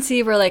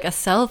emergency where, like, a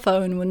cell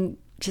phone wouldn't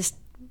just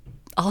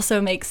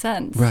also make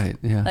sense. Right,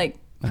 yeah. Like,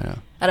 I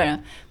don't know.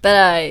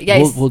 But,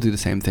 We'll do the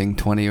same thing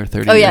 20 or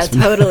 30 years. Oh, yeah,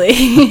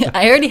 totally.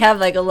 I already have,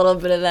 like, a little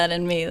bit of that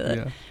in me,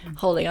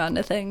 holding on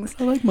to things.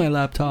 I like my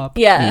laptop.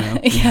 Yeah.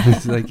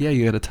 It's like,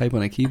 you got to type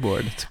on a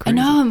keyboard. It's crazy.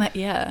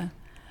 I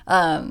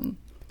know,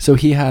 so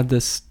he had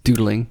this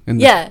doodling.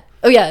 But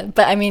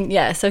I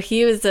mean, so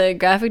he was a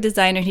graphic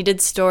designer. He did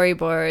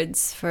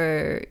storyboards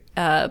for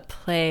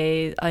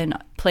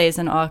plays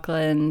in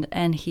Auckland,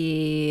 and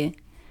he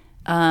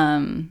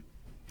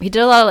did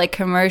a lot of like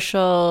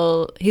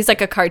commercial. He's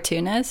like a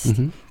cartoonist,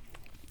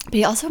 but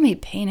he also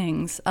made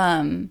paintings.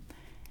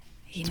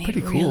 He made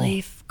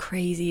really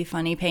crazy,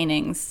 funny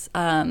paintings.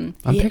 I'm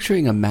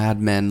picturing a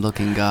Mad Men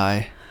looking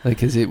guy. Like,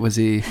 was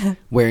he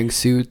wearing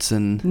suits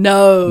and?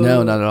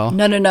 No, not at all.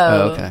 No.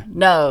 Oh, okay.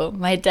 No,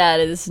 my dad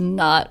is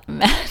not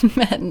Mad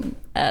Men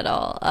at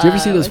all. Do you ever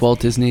see those Walt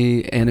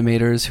Disney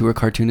animators who are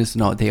cartoonists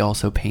and they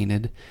also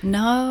painted?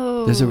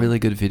 No. There's a really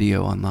good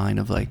video online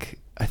of like,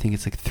 I think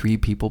it's like 3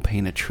 people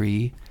paint a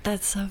tree.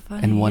 That's so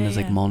funny. And one is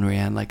like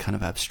Mondrian, like kind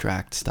of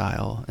abstract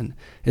style, and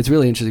it's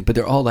really interesting. But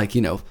they're all like,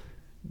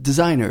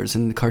 designers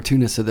and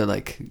cartoonists, so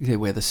they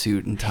wear the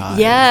suit and tie.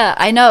 Yeah,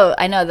 I know.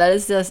 That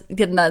is just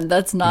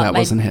that's not. That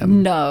wasn't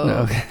him.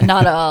 No, okay.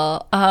 Not at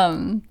all.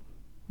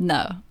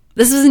 No,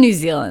 this was in New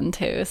Zealand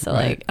too, so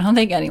like I don't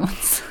think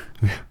anyone's.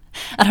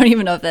 I don't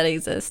even know if that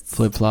exists.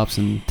 Flip flops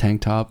and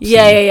tank tops.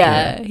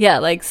 Yeah,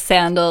 like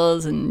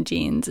sandals and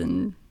jeans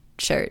and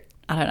shirt.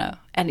 I don't know,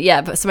 and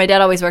but so my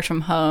dad always worked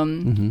from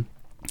home.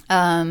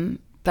 But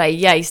I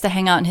used to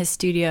hang out in his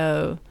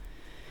studio.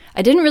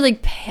 I didn't really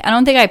I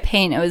don't think I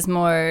paint. It was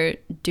more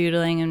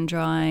doodling and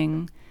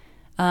drawing.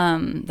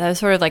 That was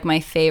sort of like my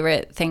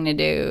favorite thing to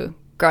do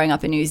growing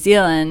up in New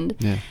Zealand.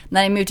 Yeah. And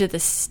then I moved to the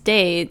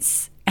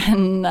States,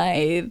 and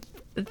I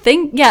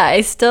think, there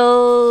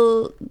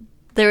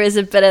is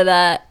a bit of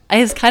that.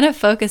 I was kind of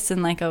focused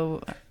in like I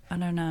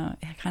don't know,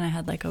 I kind of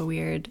had like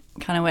went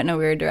in a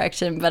weird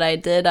direction, but I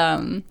did,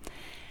 I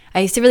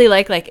used to really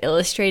like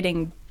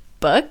illustrating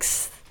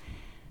books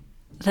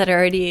that are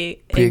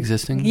already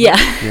pre-existing.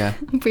 Yeah.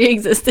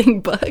 Pre-existing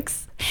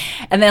books,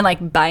 and then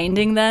like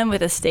binding them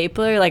with a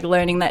stapler, like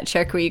learning that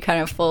trick where you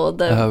kind of fold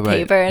the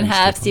paper in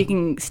half so you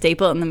can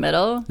staple it in the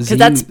middle, because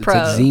that's pro.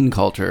 It's like zine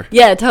culture.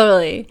 Yeah,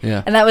 totally.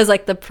 Yeah, and that was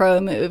like the pro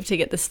move to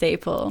get the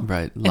staple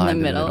in the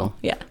middle.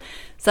 Yeah.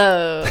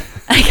 So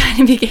I kind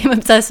of became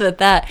obsessed with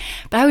that.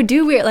 But I would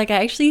do weird, like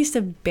I actually used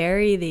to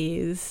bury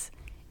these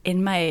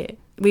in when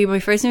we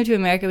first moved to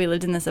America, we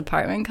lived in this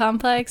apartment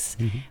complex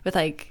with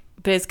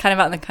but it's kind of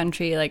out in the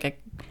country, like a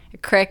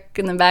creek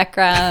in the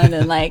background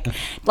and like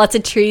lots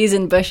of trees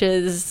and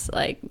bushes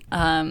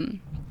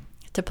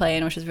to play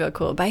in, which is real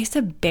cool. But I used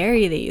to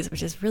bury these,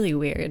 which is really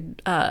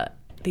weird,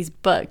 these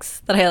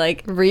books that I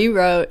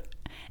rewrote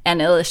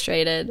and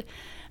illustrated.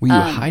 Were you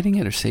hiding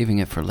it or saving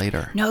it for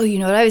later? No, you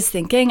know what I was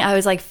thinking? I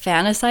was like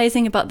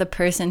fantasizing about the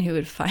person who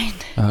would find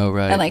it. Oh,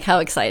 right. And like how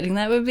exciting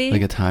that would be.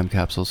 Like a time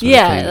capsule sort of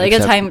thing. Yeah, like a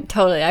time,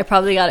 totally. I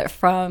probably got it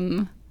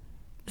from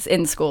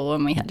in school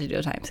when we had to do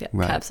a time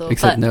capsule.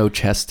 Except no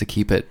chest to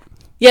keep it.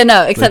 Yeah,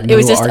 no, except like it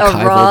was just a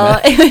raw,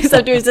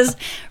 except it was just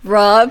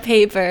raw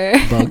paper.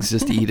 Bugs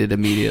just eat it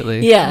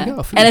immediately. Yeah.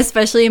 Like, and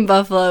especially in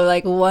Buffalo,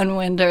 like one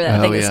winter,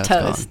 that thing is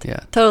toast.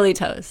 Yeah. Totally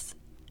toast.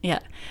 Yeah.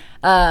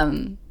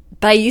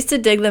 But I used to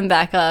dig them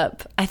back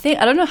up. I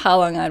don't know how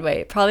long I'd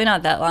wait. Probably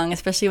not that long,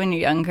 especially when you're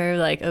younger.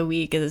 Like a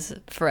week is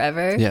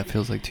forever. Yeah, it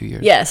feels like 2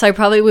 years. Yeah, so I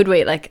probably would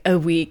wait like a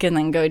week and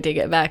then go dig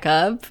it back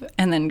up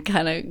and then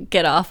kind of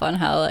get off on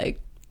how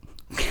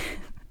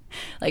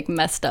like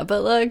messed up it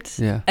looked.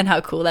 Yeah. And how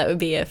cool that would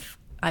be if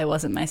I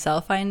wasn't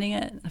myself finding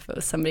it, if it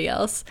was somebody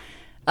else.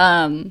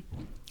 But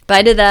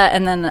I did that,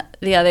 and then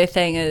the other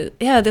thing is,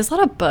 there's a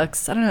lot of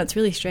books. I don't know, it's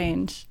really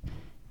strange.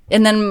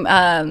 And then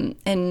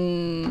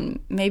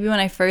maybe when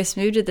I first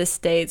moved to the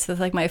States with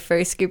like my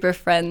first group of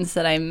friends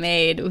that I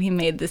made, we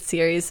made this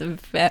series of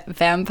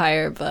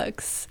vampire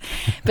books,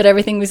 but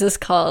everything was just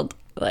called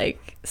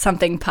like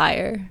something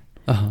pyre.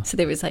 Uh-huh. So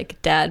there was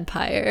like dad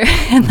pyre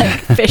and like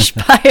fish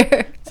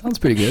pyre. Sounds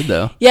pretty good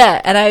though. Yeah,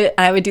 and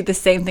I would do the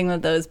same thing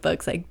with those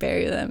books, like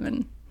bury them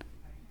and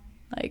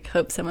like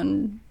hope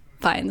someone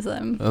finds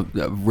them. A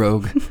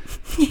rogue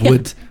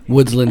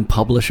woodsland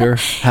publisher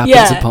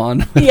happens upon.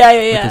 With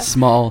a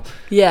small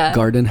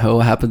garden hoe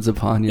happens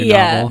upon your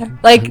novel.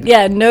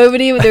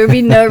 There would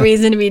be no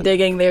reason to be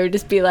digging. They would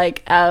just be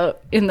like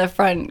out in the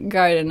front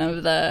garden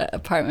of the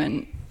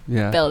apartment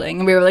building.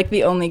 And we were like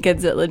the only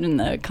kids that lived in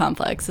the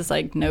complex. It's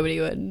like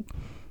nobody would.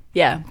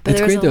 Yeah. But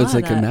it's great though. It's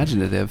like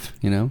imaginative,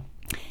 you know?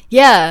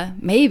 Yeah,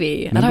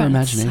 maybe. Remember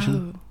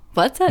imagination?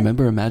 What's that?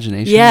 Remember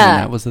imagination? Yeah. When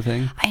that was the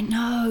thing? I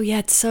know. Yeah,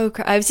 it's so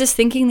I was just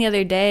thinking the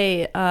other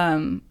day,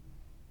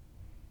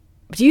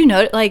 do you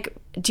know, like,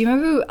 do you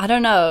remember, I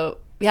don't know.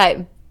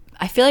 Yeah,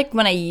 I feel like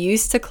when I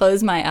used to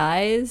close my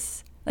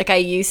eyes, like I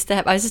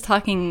was just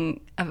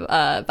talking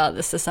about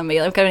this to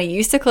somebody, like when I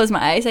used to close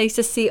my eyes, I used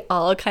to see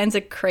all kinds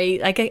of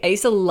crazy, like I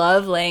used to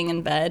love laying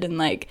in bed and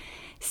like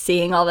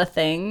seeing all the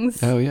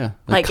things. Oh yeah,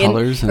 like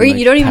colors or and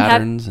you don't even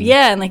have and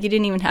and like you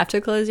didn't even have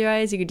to close your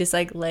eyes. You could just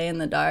like lay in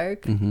the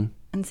dark and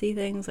see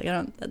things. Like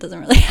that doesn't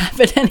really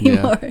happen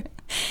anymore.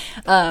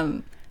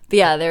 But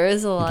yeah, there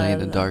is a lot. Lay in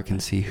the dark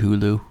and see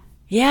Hulu.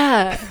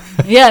 Yeah.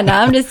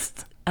 Now I'm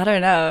just, I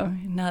don't know.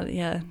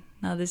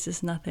 Now there's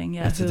just nothing.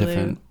 Yeah, it's Hulu. A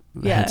different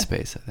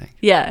headspace, I think.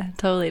 Yeah,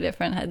 totally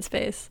different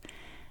headspace.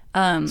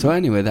 So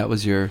anyway, that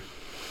was your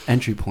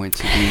entry point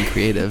to being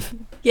creative.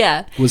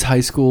 Yeah. Was high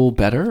school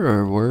better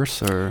or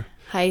worse or?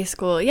 High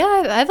school,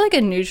 yeah, I have like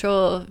a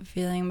neutral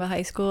feeling about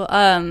high school.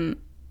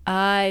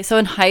 So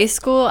in high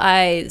school,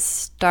 I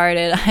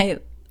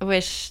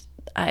wish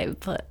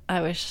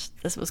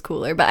this was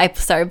cooler, but I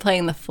started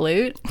playing the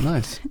flute.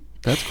 Nice,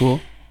 that's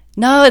cool.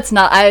 No, it's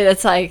not.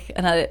 It's like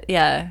another.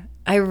 Yeah,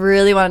 I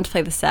really wanted to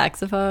play the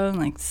saxophone,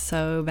 like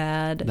so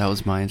bad. That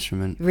was my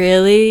instrument.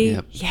 Really?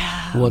 Yep.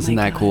 Yeah. It wasn't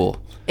that cool.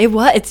 It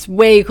was. It's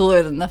way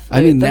cooler than the flute.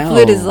 I mean, the now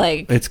flute is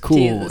like it's cool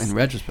Jesus. in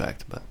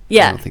retrospect, but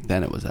yeah. I don't think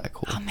then it was that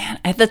cool. Oh man,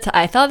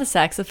 I thought the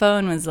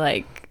saxophone was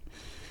like,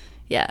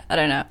 yeah, I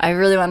don't know. I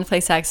really wanted to play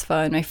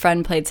saxophone. My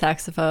friend played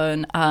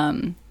saxophone,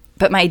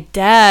 but my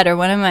dad or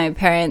one of my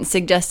parents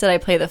suggested I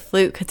play the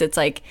flute because it's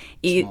like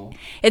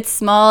it's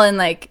small and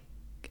like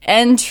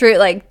and true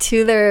like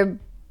to their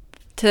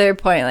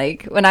point,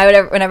 like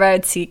whenever I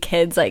would see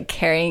kids like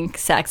carrying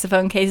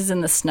saxophone cases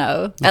in the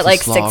snow at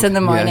like 6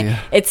 a.m,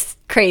 it's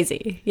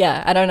crazy.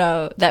 Yeah, I don't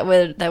know. That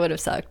would have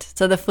sucked.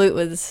 So the flute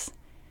was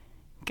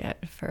good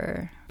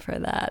for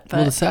that. But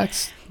well, the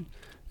sax,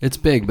 it's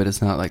big, but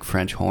it's not like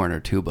French horn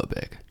or tuba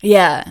big.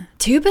 Yeah,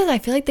 tuba. I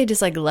feel like they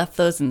just like left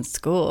those in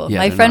school. Yeah,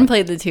 my friend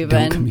played the tuba,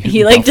 and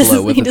he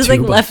just like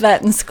left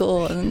that in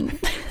school, and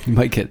you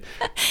might get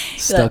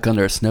stuck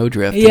under a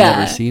snowdrift and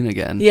never seen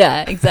again.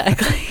 Yeah,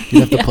 exactly.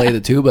 You have to play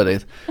the tuba to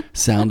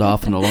sound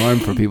off an alarm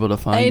for people to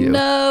find you. I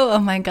know. Oh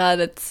my god,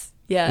 it's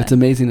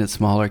amazing that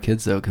smaller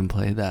kids though can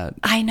play that.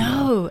 I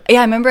know.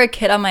 Yeah, I remember a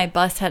kid on my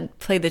bus had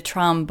played the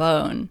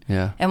trombone.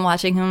 Yeah. And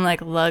watching him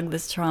like lug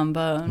this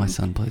trombone. My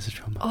son plays the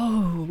trombone.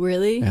 Oh,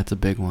 really? Yeah, it's a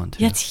big one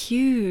too. Yeah, it's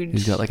huge.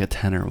 He's got like a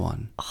tenor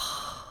one.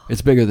 Oh.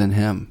 It's bigger than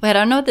him. Wait, I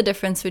don't know what the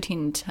difference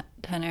between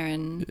tenor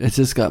and... It's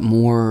just got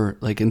more,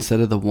 like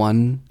instead of the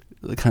one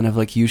kind of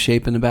like U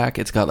shape in the back,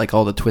 it's got like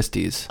all the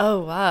twisties.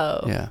 Oh,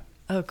 wow. Yeah.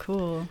 Oh,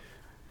 cool.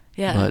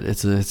 Yeah. But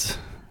it's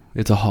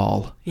a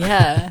haul.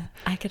 Yeah,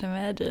 I can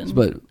imagine.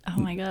 But oh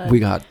my god, we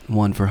got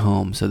one for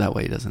home, so that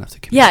way he doesn't have to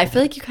commute. Yeah, I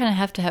feel like you kind of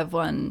have to have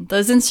one.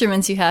 Those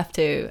instruments you have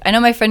to. I know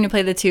my friend who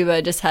played the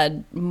tuba just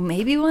had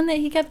maybe one that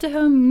he kept at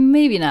home,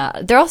 maybe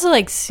not. They're also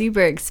like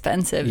super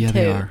expensive too. Yeah,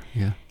 they are.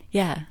 Yeah.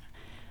 Yeah.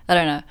 I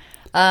don't know.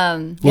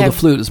 The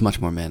flute is much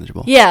more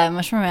manageable. Yeah,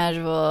 much more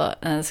manageable.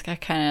 And this guy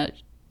kind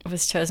of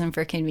was chosen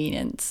for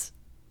convenience.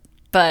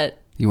 But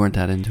you weren't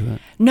that into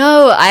it?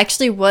 No, I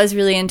actually was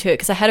really into it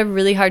because I had a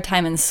really hard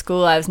time in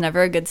school. I was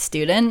never a good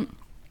student.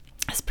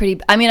 It's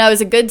pretty. I mean, I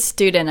was a good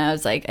student.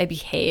 I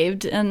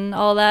behaved and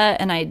all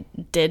that, and I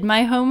did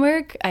my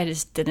homework. I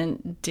just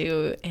didn't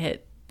do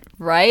it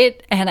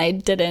right, and I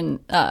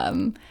didn't.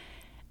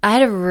 I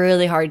had a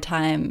really hard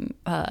time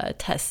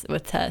test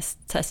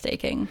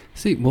taking.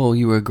 See, well,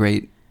 you were a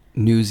great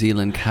New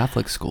Zealand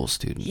Catholic school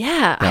student.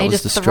 Yeah, I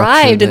just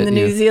thrived in the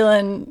New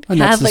Zealand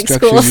Catholic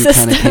school system. That's the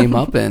structure you kind of came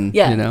up in,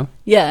 yeah, you know?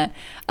 Yeah.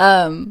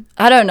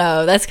 I don't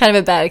know. That's kind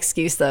of a bad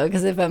excuse, though,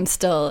 because if I'm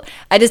still...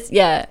 I just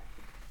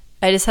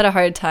had a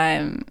harder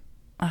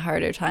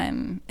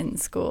time in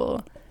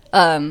school.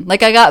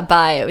 Like, I got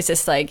by. It was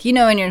just like, you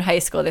know, when you're in high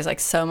school, there's, like,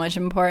 so much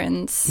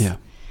importance. Yeah.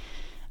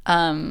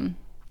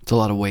 It's a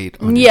lot of weight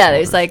on your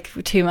shoulders. There's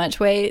like too much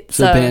weight.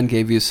 So the band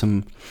gave you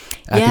some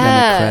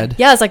academic cred?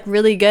 Yeah, I was like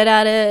really good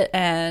at it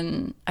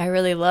and I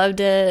really loved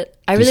it.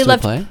 I really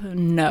loved play?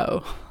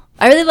 No.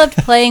 I really loved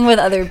playing with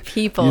other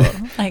people.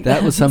 Like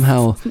that was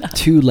somehow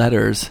 2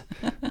 letters,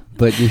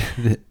 but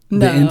the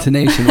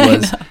intonation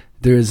was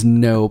there is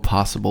no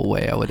possible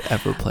way I would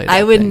ever play that.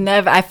 I would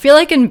never. I feel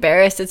like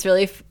embarrassed. It's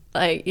really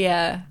like,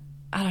 yeah,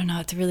 I don't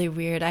know. It's really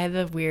weird. I have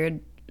a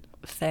weird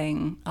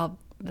thing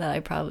that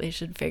I probably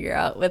should figure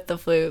out with the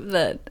flute.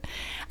 That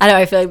I know.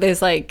 I feel like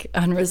there's like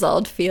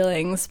unresolved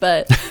feelings,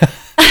 but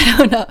I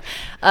don't know.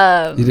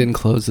 You didn't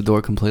close the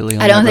door completely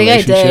on I don't think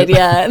I did.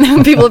 Yeah, and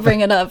when people bring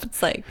it up,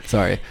 it's like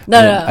sorry.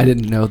 No. I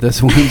didn't know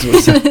this wounds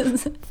were so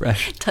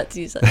fresh.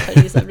 Touchy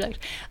subject.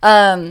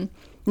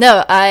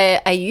 No,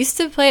 I used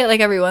to play it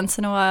like every once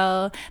in a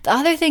while. The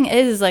other thing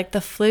is like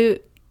the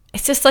flute.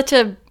 It's just such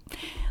a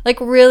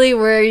like really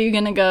where are you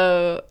gonna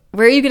go?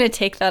 Where are you gonna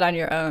take that on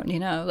your own? You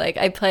know, like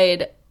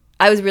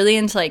I was really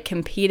into like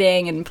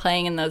competing and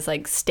playing in those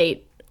like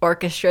state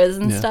orchestras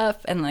and stuff,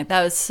 and like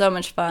that was so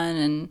much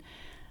fun.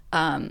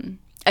 And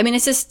I mean,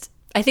 it's just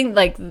I think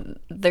like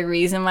the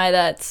reason why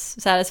that's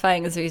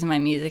satisfying is the reason my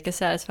music is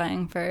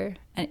satisfying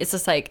and it's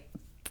just like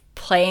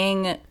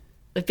playing,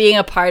 like, being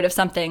a part of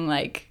something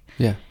like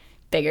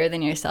bigger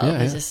than yourself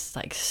is just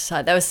like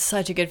that was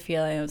such a good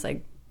feeling. It was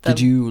like did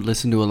you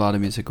listen to a lot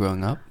of music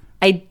growing up?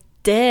 I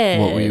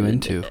did. What were you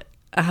into?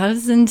 I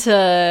was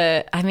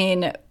into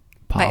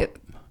pop.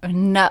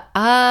 No,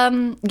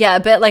 yeah,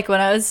 but like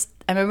I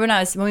remember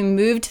when we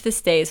moved to the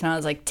States when I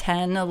was like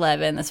 10,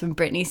 11, that's when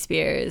Britney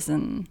Spears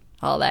and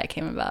all that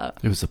came about.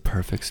 It was the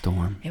perfect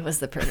storm. It was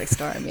the perfect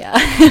storm, yeah.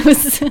 It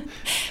was,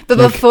 but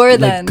like, before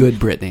then, like good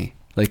Britney,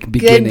 like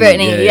beginning. Good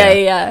Britney,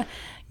 yeah.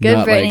 Good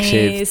not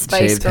Britney, like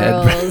Spice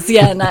Girls,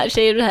 yeah, not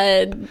shaved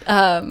head.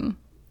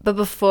 But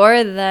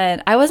before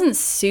then, I wasn't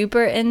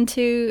super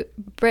into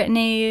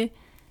Britney.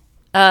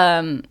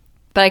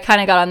 But I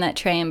kind of got on that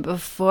train.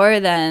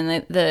 Before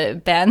then,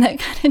 the band that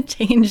kind of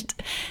changed,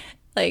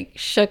 like,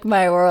 shook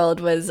my world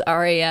was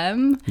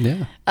REM.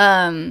 Yeah.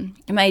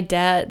 My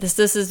dad, this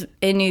is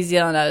in New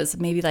Zealand. I was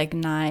maybe like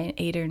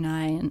 8 or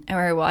 9, and we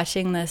were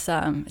watching this.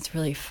 It's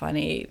really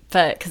funny,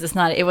 but because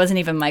it wasn't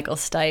even Michael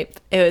Stipe.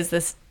 It was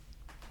this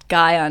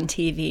guy on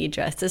TV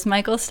dressed as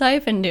Michael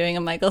Stipe and doing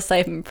a Michael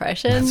Stipe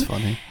impression. That's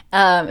funny.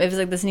 It was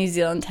like this New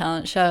Zealand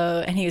talent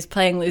show, and he was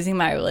playing "Losing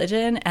My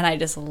Religion," and I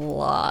just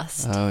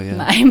lost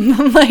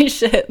my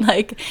shit.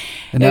 Like,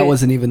 and that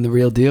wasn't even the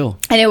real deal.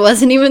 And it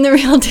wasn't even the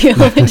real deal,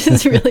 which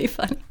is really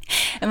funny.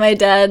 And my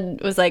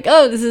dad was like,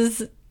 "Oh,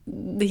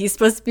 he's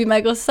supposed to be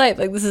Michael Stipe.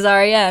 Like, this is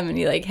REM," and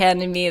he like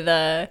handed me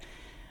the,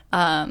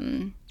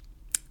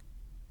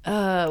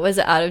 was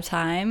it Out of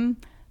Time?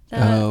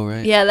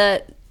 Right.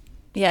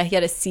 Yeah, he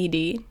had a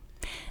CD.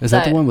 Is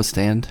that the one with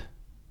Stand?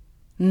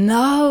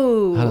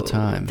 No. Out of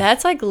Time.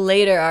 That's like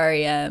later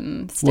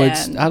REM.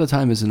 Stand. Well, Out of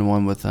Time isn't the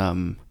one with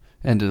End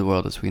of the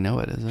World as We Know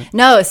It, is it?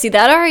 No, see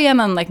that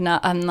REM I'm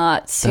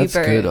not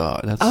super. That's good.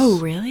 Oh,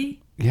 really?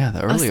 Yeah,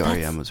 the early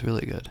REM was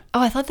really good. Oh,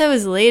 I thought that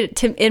was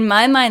later. In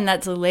my mind,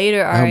 that's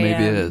later REM. Oh,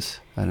 maybe it is.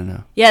 I don't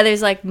know. Yeah,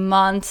 there's like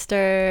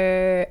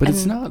Monster. But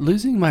it's not.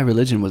 Losing My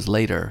Religion was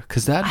later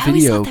because that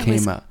video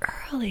came out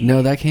early.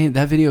 No, that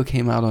video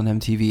came out on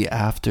MTV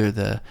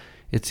after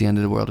It's the End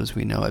of the World as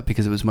We Know It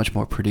because it was much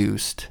more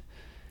produced.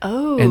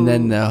 Oh. And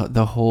then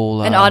the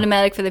whole... and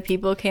Automatic for the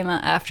People came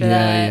out after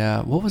that.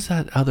 Yeah. What was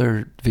that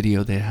other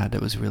video they had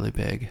that was really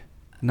big?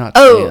 Not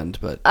Stand,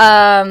 but...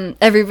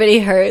 Everybody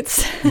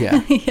Hurts.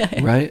 Yeah.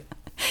 Right?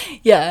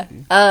 Yeah.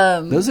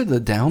 Those are the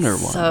downer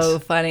ones. So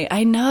funny.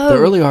 I know. The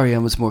early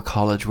REM was more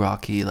college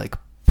rocky, like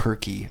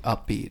perky,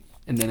 upbeat.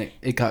 And then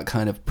it got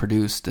kind of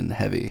produced and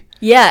heavy.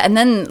 Yeah, and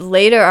then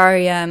later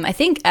REM, I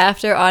think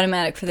after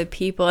Automatic for the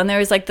People, and there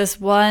was like this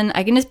one,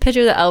 I can just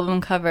picture the album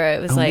cover. It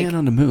was like... Man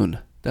on the Moon.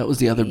 That was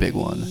the other big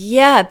one.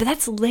 Yeah, but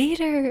that's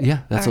later. Yeah,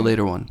 that's a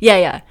later one.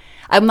 Yeah.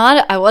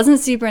 I wasn't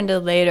super into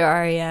later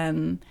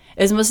REM.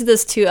 It was mostly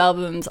those 2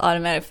 albums,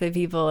 Automatic for the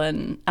People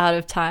and Out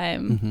of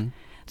Time,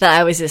 that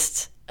I was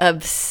just...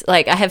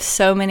 like, I have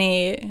so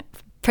many,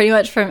 pretty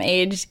much from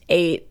age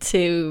 8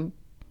 to...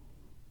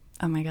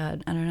 oh my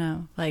God, I don't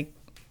know. Like,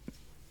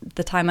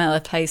 the time I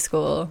left high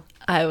school,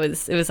 it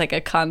was like a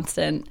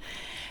constant.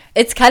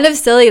 It's kind of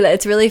silly.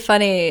 It's really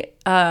funny.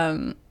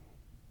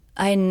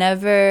 I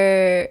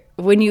never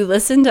when you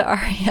listen to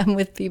REM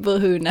with people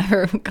who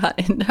never got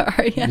into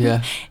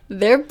REM,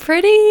 they're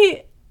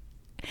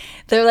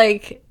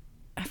like,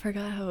 I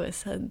forgot how it was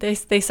said.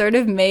 They sort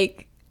of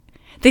make,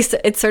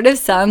 it sort of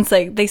sounds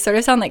like, they sort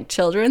of sound like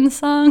children's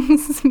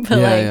songs,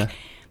 but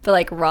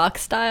like rock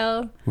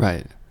style.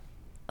 Right.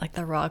 Like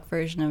the rock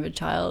version of a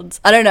child's.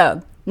 I don't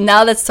know.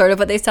 Now that's sort of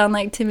what they sound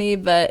like to me,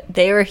 but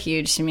they were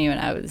huge to me when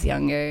I was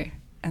younger.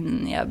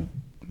 And yeah,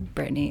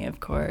 Brittany, of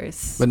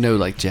course. But no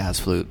like jazz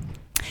flute.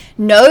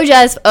 No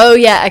jazz. Oh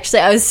yeah,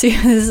 actually, this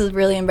is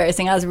really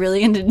embarrassing. I was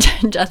really into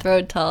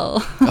Jethro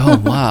Tull. Oh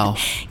wow!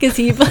 Because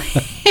he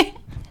played.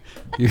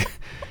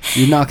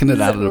 You're knocking it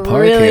out of the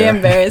park. Really here.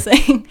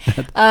 Embarrassing.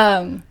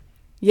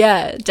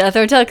 Yeah,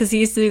 Jethro Tull, because he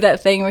used to do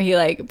that thing where he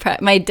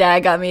like. My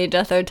dad got me a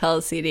Jethro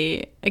Tull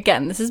CD.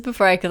 Again, this is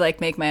before I could like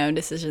make my own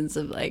decisions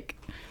of like,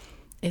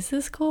 is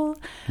this cool?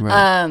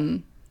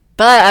 Right.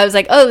 But I was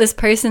like, oh, this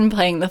person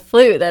playing the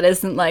flute that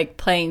isn't like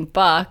playing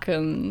Bach,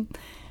 and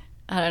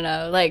I don't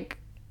know, like.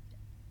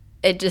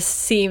 It just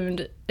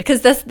seemed,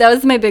 because that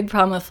was my big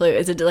problem with flute,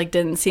 is it like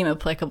didn't seem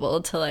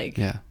applicable to like.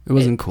 Yeah, it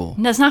wasn't cool.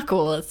 No, it's not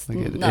cool. It's like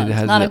it's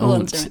not a cool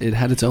instrument. It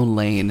had its own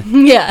lane.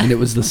 Yeah, and it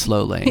was the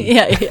slow lane.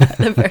 yeah,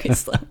 the very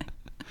slow.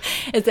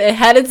 It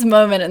had its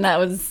moment, and that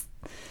was.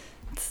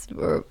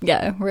 We're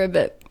a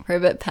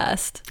bit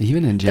past.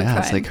 Even in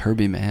jazz, like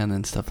Herbie Mann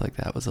and stuff like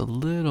that was a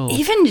little.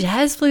 Even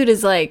jazz flute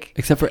is like.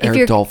 Except for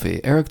Eric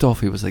Dolphy. Eric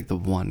Dolphy was like the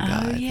one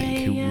guy I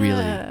think who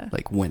really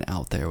like went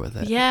out there with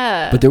it.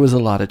 Yeah, but there was a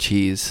lot of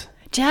cheese.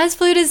 Jazz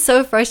flute is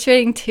so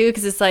frustrating too,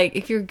 because it's like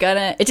if you're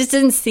gonna, it just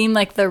didn't seem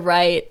like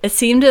it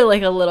seemed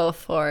like a little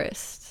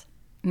forced,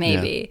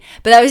 maybe. Yeah.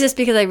 But that was just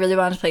because I really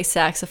wanted to play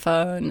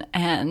saxophone,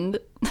 and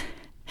I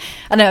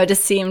don't know, it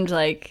just seemed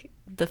like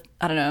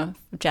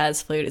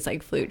jazz flute is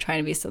like flute trying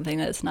to be something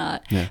that it's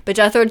not. Yeah. But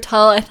Jethro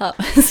Tull I thought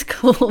was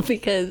cool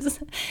because,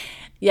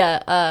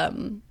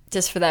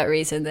 just for that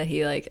reason that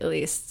he like at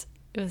least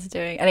was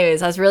doing.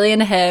 Anyways, I was really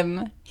into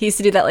him. He used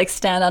to do that like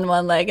stand on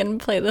one leg and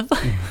play the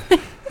flute.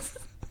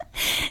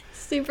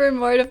 Super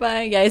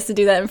mortifying. Yeah, I used to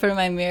do that in front of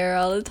my mirror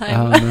all the time.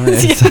 Oh,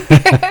 nice.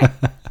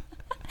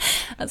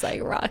 I was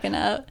like rocking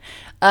out.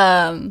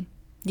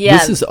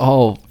 This is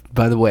all,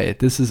 by the way,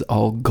 this is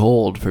all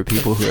gold for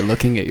people who are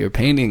looking at your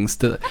paintings.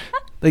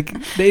 Like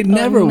they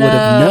never would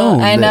have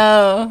known. I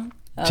know.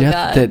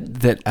 Jeff,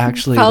 that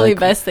actually probably like,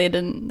 best they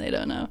don't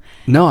know.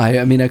 No,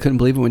 I mean I couldn't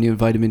believe it when you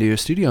invited me to your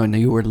studio and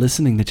you were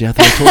listening to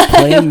Jethro Tull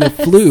playing the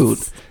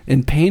flute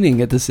and painting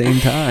at the same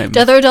time.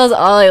 Jethro Tull's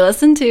all I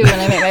listen to when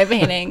I make my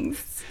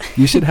paintings.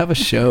 You should have a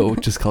show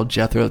just called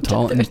Jethro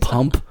Tull and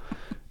pump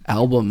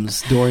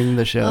albums during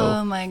the show.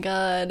 Oh my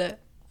god!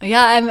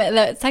 Yeah,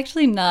 it's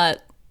actually not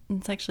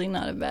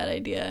a bad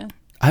idea.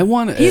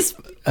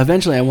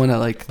 Eventually I want to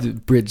like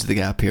bridge the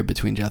gap here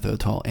between Jethro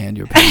Tull and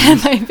your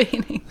paintings. My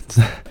paintings.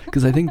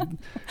 Because I think.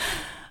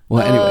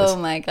 Well, anyways. Oh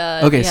my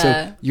god. Okay, yeah.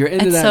 so you're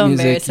into that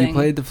music. You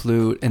played the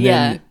flute, and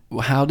then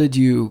how did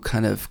you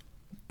kind of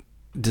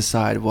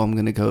decide? Well, I'm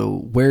going to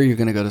go where you're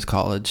going to go to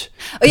college.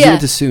 Oh yeah, you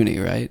went to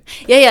SUNY, right?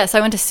 Yeah. So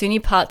I went to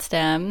SUNY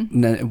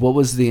Potsdam. Then what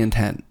was the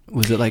intent?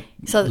 Was it like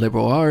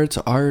liberal arts,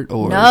 art,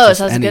 or no?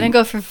 So I was going to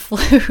go for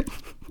flute.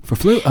 For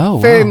flute? Oh,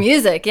 wow. For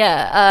music,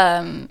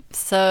 yeah.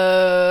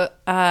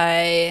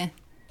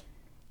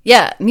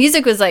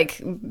 Music was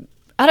like,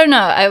 I don't know.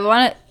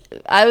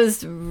 I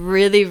was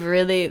really,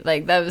 really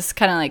like, that was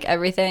kind of like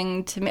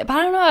everything to me. But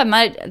I don't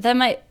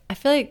know, I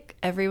feel like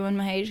everyone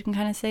my age can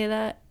kind of say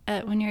that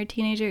when you're a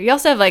teenager. You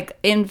also have like,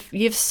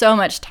 you have so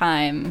much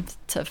time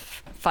to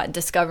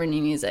discover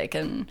new music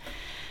and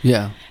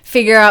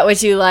figure out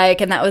what you like,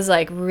 and that was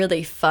like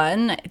really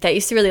fun. That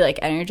used to really like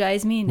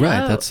energize me.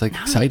 Right, that's like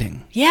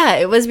exciting. Yeah,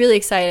 it was really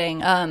exciting.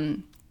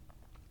 So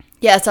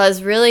I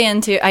was really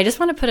into, I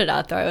just want to put it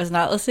out there, I was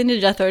not listening to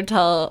Jethro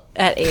Tull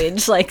at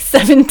age like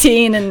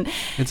 17, and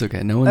it's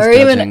okay, no one's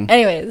judging.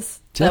 Anyways,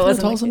 Jethro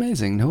Tull's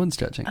amazing, no one's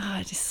judging. Oh,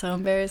 it's just so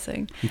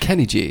embarrassing. And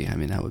Kenny G, I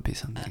mean, that would be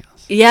something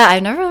else. Yeah,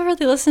 I've never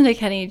really listened to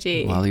Kenny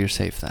G. Well, you're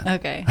safe then.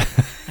 Okay.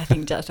 I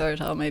think Jethro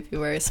Tull might be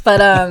worse. But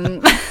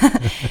so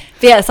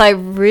I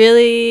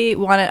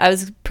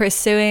was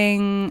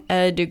pursuing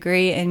a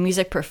degree in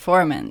music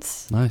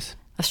performance. Nice.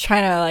 I was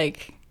trying to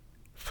like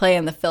play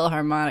in the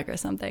Philharmonic or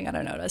something. I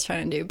don't know what I was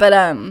trying to do. But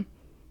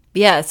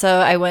so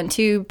I went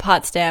to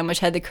Potsdam, which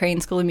had the Crane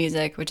School of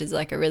Music, which is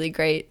like a really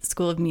great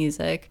school of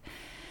music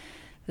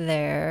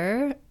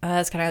there.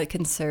 It's kind of like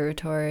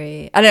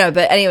conservatory. I don't know,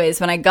 but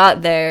anyways, when I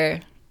got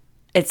there,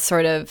 it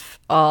sort of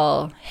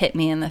all hit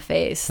me in the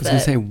face. I was going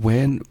to say,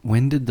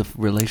 when did the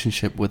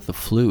relationship with the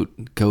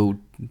flute go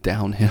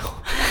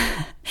downhill?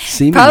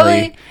 Seemingly,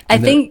 probably, I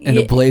think, in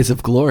a blaze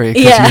of glory,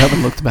 because you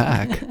haven't looked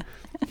back.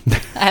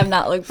 I have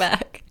not looked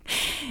back.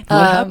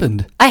 What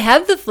happened? I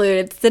have the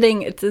flute.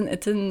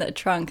 It's in the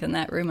trunk in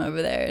that room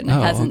over there, and it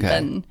hasn't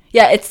been.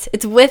 Yeah,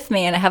 it's with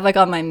me, and I have like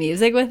all my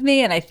music with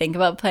me, and I think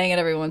about playing it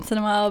every once in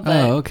a while.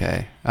 But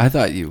okay. I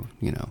thought you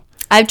know.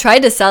 I've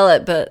tried to sell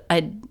it, but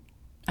I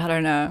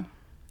don't know.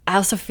 I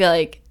also feel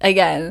like,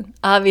 again,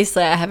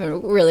 obviously I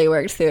haven't really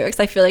worked through it, because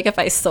I feel like if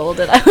I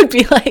sold it, I would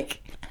be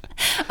like,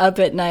 up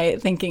at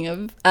night thinking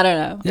of, I don't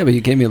know. Yeah, but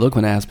you gave me a look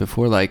when I asked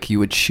before, like you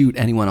would shoot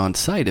anyone on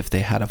sight if they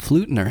had a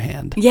flute in their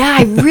hand. Yeah,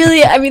 I've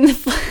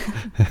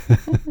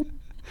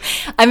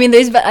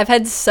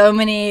had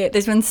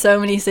there's been so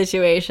many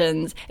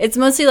situations. It's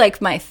mostly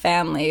like my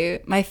family.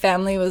 My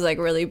family was like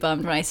really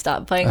bummed when I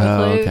stopped playing the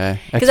flute. Okay.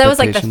 Because that was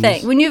like the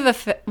thing. When you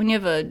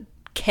have a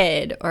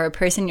kid or a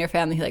person in your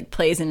family who like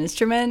plays an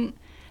instrument,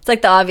 it's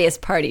like the obvious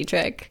party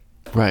trick.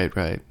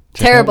 Right.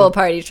 Terrible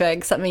party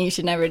trick, something you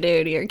should never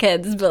do to your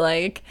kids, but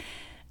like,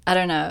 I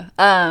don't know.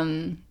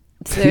 So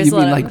there's you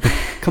mean like,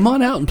 come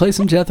on out and play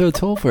some Jethro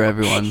Tull for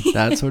everyone.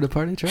 That sort of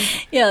party trick?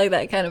 Yeah, like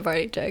that kind of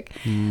party trick.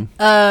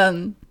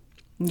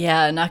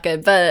 Yeah, not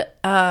good. But,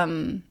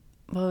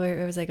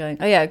 where was I going?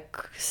 Oh, yeah.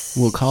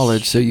 Well,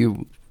 college. So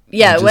you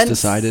just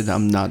decided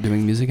I'm not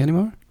doing music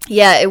anymore?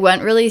 Yeah, it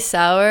went really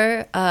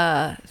sour.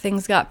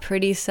 Things got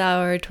pretty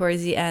sour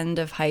towards the end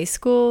of high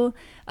school.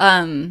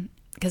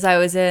 Because I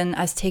was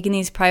taking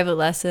these private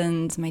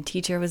lessons. My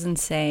teacher was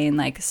insane,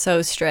 like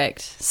so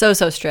strict, so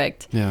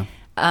strict. Yeah.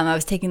 I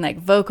was taking like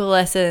vocal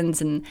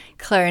lessons and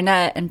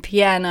clarinet and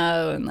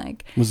piano and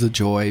like. Was the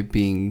joy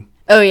being?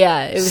 Oh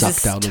yeah, it was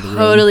sucked out of the room?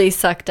 Totally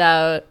sucked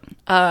out.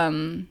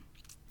 And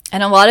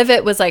a lot of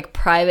it was like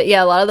private.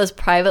 Yeah, a lot of those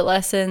private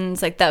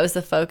lessons, like that was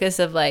the focus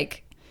of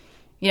like,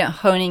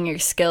 honing your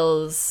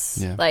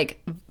skills,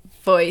 like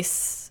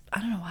voice. I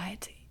don't know why I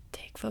take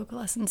vocal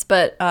lessons,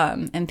 but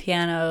and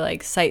piano,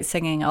 like sight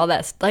singing, all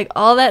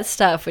that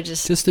stuff, which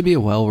is just to be a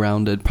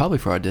well-rounded, probably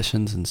for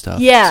auditions and stuff.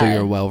 Yeah, so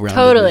you're a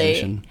well-rounded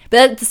musician. But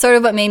that's sort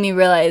of what made me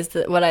realize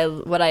that what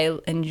I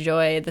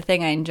enjoyed, the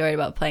thing I enjoyed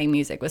about playing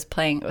music was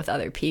playing it with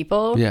other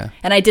people. Yeah,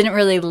 and I didn't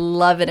really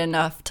love it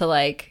enough to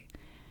like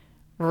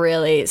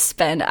really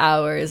spend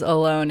hours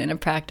alone in a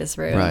practice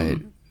room. Right.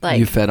 Like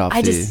you fed off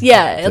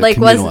the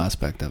communal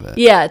aspect of it.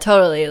 Yeah,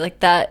 totally.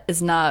 Like that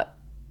is not.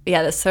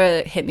 Yeah, that sort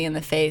of hit me in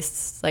the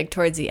face, like,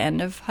 towards the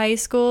end of high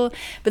school.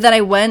 But then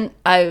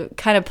I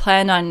kind of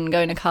planned on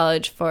going to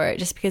college for it,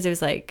 just because it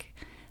was, like,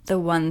 the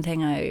one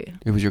thing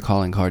It was your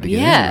calling card to get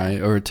in,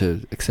 right? Or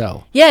to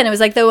excel. Yeah, and it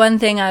was, like, the one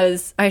thing I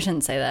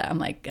shouldn't say that.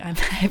 I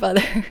have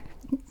other...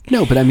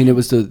 No, but, I mean, it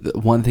was the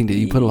one thing that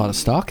you put a lot of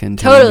stock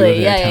into. Totally,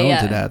 you were very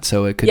talented at,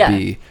 so it could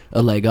be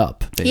a leg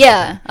up, basically.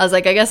 Yeah, I was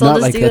like, I guess I'll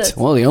just do this.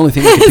 Well, the only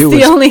thing I could do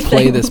was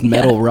play this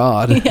metal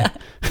rod. Yeah.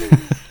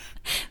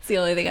 It's the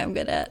only thing I'm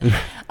good at.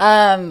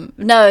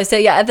 No, so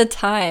yeah, at the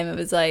time it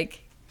was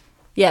like,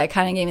 yeah, it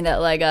kind of gave me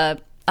that leg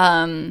up.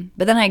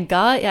 But then I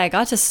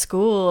got to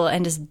school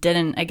and just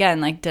didn't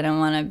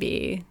want to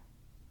be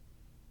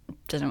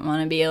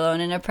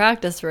alone in a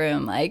practice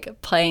room, like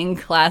playing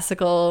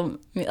classical,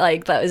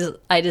 like that was,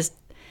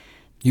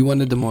 you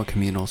wanted the more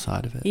communal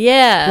side of it.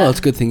 Yeah. Well, it's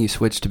a good thing you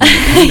switched to being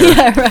a painter.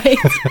 Yeah, right.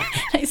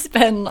 I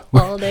spend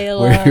all day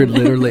alone. Where you're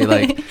literally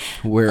like,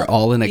 we're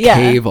all in a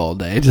cave all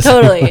day. Just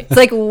totally. It's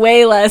like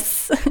way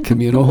less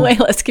communal. Way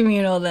less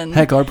communal than...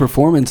 Heck, our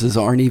performances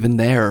aren't even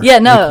there. Yeah,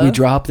 no. Like, we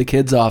drop the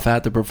kids off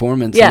at the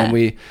performance and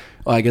then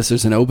I guess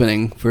there's an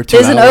opening for 2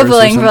 hours. There's an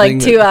opening for like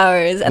 2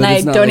 hours and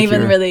I don't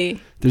even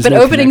really... But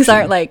openings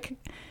aren't like...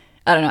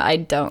 I don't know. I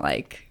don't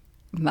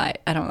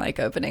like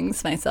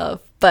openings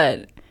myself,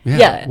 but...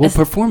 Yeah. Well,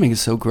 performing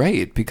is so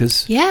great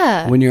because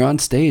when you're on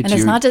stage,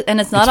 and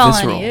it's not all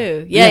visceral. on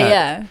you.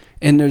 Yeah.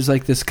 And there's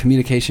like this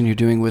communication you're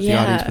doing with the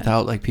audience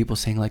without like people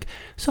saying like,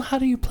 so how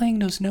are you playing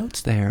those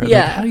notes there?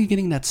 Yeah. Like, how are you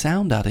getting that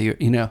sound out of your,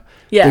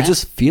 they're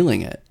just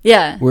feeling it.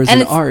 Yeah. Whereas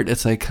in art,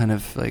 it's like kind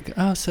of like,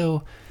 oh,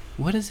 so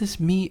what does this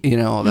mean?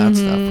 All that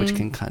stuff, which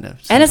can kind of...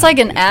 And it's like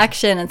an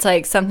action. It's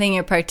like something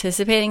you're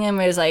participating in,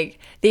 whereas like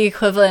the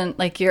equivalent,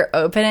 like your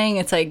opening,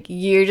 it's like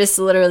you're just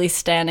literally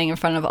standing in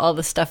front of all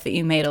the stuff that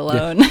you made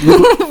alone.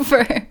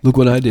 Yeah. Look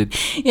what I did.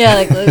 Yeah,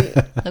 like look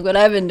what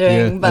I've been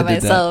doing by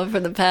myself for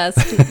the past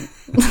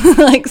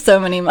like so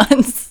many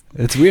months.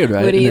 It's weird,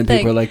 right? What do you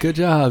think? People are like, good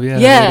job. Yeah,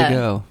 way to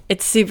go.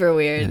 It's super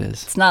weird. It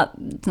is. It's not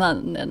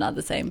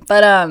the same.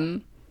 But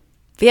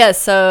yeah,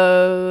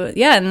 so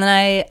yeah, and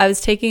then I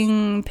was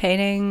taking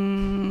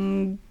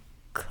painting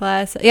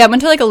class. Yeah, I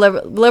went to like a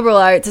liberal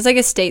arts. It's like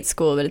a state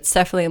school, but it's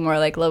definitely more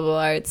like liberal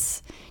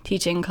arts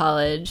teaching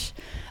college.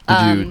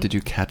 Did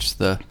you catch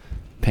the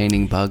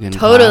painting bug in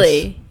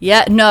totally class?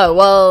 Yeah, no,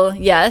 well,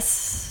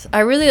 yes.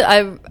 I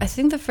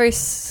think the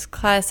first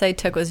class I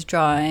took was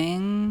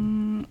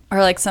drawing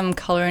or like some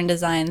color and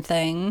design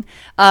thing.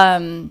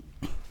 Yeah,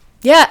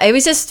 it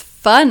was just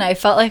fun. I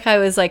felt like I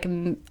was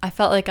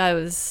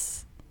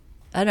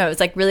I don't know, it was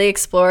like really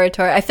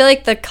exploratory. I feel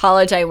like the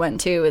college I went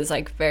to was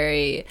like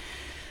very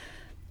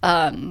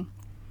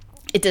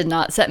it did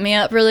not set me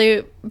up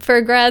really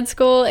for grad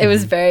school. It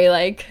was very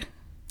like,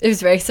 it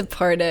was very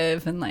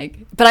supportive and like,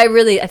 but I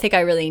think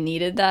I really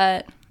needed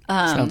that.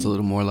 Sounds a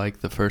little more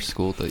like the first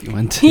school that you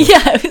went to.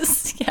 Yeah, it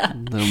was, yeah.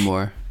 A little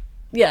more.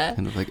 Yeah.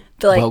 Kind of like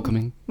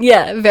welcoming.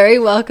 Yeah, very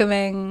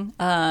welcoming.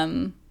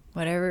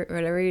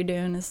 Whatever you're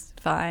doing is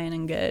fine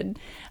and good.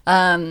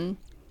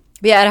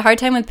 But yeah, I had a hard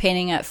time with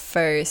painting at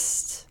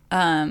first.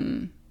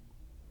 And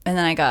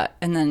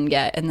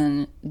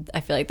then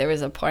I feel like there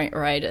was a point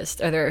where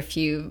there were a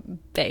few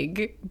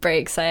big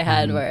breaks I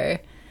had where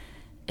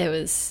it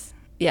was,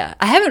 yeah.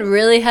 I haven't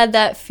really had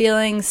that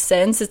feeling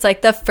since. It's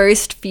like the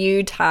first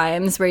few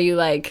times where you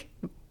like,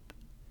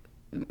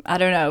 I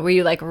don't know, where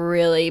you like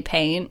really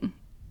paint.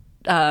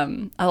 A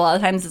lot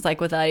of times it's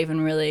like without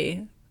even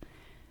really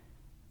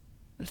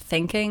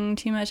thinking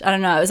too much. I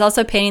don't know. I was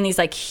also painting these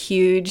like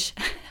huge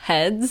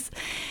heads,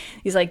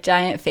 these like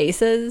giant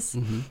faces.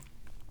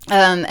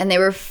 And they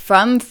were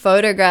from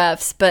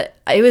photographs, but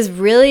it was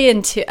really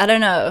I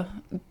don't know,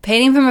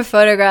 painting from a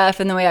photograph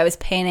and the way I was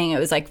painting, it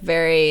was like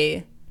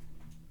very,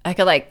 I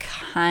could like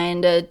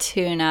kind of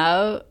tune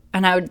out,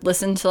 and I would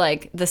listen to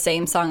like the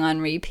same song on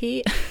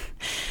repeat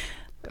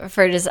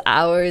for just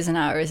hours and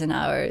hours and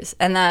hours.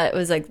 And that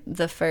was like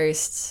the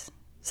first,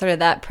 sort of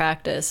that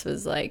practice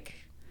was like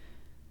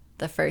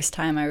the first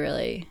time I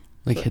really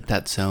like hit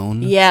that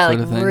zone. Yeah,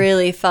 like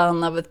really fell in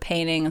love with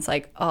painting. It's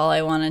like all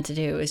I wanted to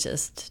do was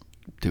just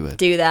do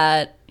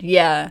that.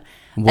 Yeah.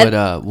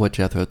 What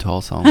Jethro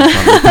Tull song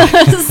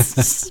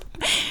was on?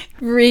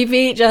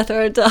 Repeat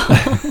Jethro Tull.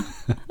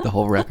 The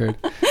whole record.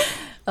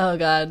 Oh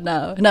God,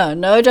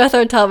 no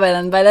Jethro Tull by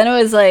then. By then it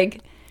was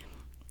like,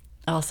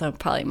 also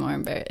probably more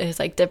embarrassed. It was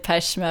like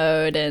Depeche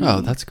Mode and.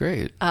 Oh, that's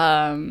great.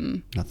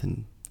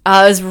 Nothing.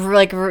 I was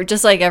like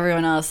just like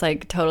everyone else,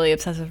 like totally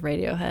obsessed with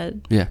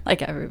Radiohead. Yeah.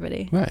 Like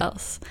everybody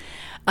else.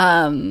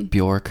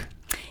 Bjork.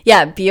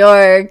 Yeah,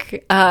 Bjork.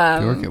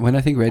 When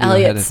I think Radiohead,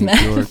 Elliott I think Smith.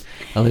 Bjork.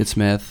 Elliott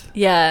Smith.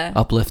 Yeah.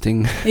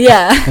 Uplifting.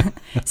 Yeah.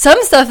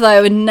 Some stuff that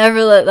I would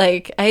never let,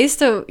 like, I used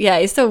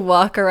to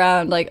walk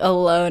around, like,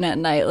 alone at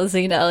night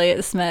listening to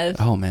Elliott Smith.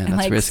 Oh, man, and,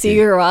 that's like, risky.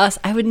 Sigur Rós.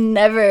 I would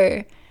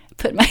never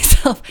put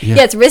myself...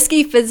 Yeah, it's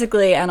risky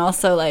physically and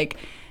also, like,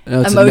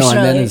 emotionally. No, I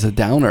meant as a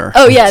downer.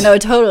 Oh, yeah, no,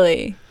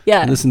 totally.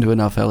 Yeah. Listen to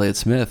enough Elliott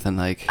Smith and,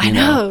 like, I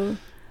know.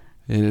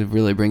 It'd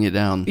really bring it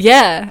down.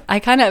 Yeah,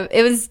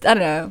 it was, I don't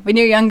know. When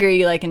you're younger,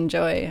 you, like,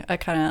 enjoy a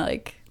kind of,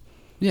 like...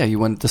 Yeah, you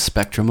want the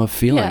spectrum of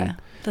feeling. Yeah.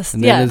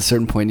 And then at a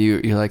certain point,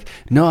 you're like,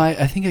 no,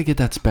 I think I get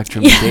that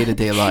spectrum of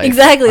day-to-day life.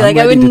 Exactly. Like,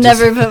 I would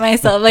never put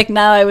myself... Like,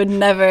 now I would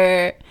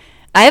never...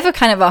 I have a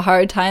kind of a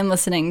hard time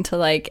listening to,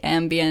 like,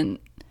 ambient...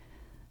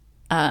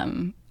 I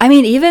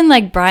mean, even,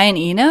 like, Brian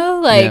Eno,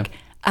 like,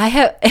 I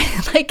have...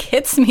 It, like,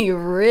 hits me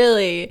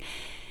really...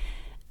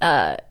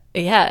 yeah,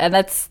 and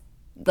that's...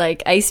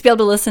 Like, I used to be able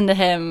to listen to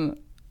him,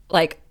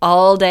 like,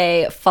 all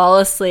day, fall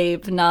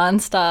asleep,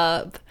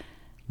 nonstop.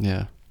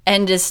 Yeah.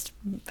 And just,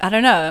 I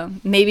don't know,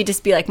 maybe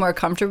just be, like, more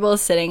comfortable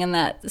sitting in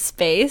that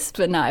space.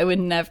 But no, I would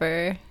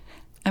never.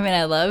 I mean,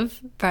 I love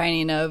Brian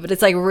Eno, but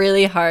it's, like,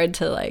 really hard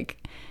to,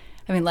 like,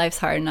 I mean, life's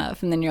hard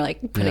enough. And then you're,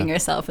 like, putting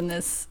yourself in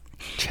this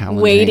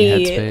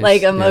weighty, headspace.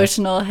 Like,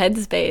 emotional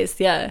headspace.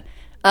 Yeah.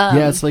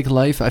 Yeah, it's like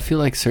life. I feel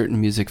like certain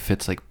music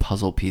fits like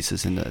puzzle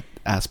pieces into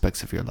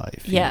aspects of your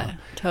life. Yeah,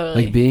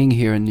 totally. Like being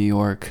here in New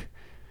York,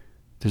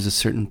 there's a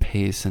certain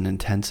pace and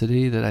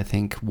intensity that I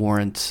think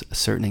warrants a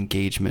certain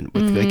engagement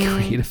with like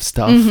creative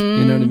stuff.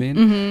 You know what I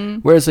mean?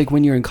 Whereas like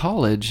when you're in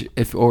college,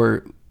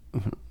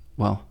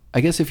 I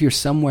guess if you're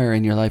somewhere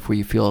in your life where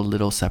you feel a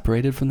little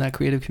separated from that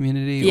creative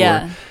community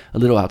or a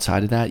little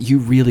outside of that, you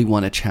really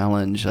want to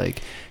challenge.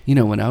 Like, you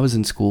know, when I was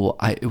in school,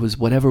 it was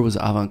whatever was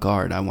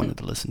avant-garde I wanted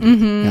to listen to.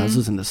 You know, I was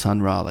listening to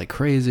Sun Ra like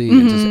crazy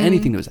and just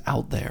anything that was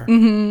out there,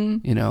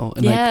 you know,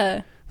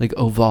 and like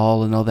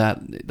Oval and all that,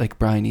 like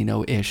Brian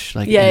Eno-ish,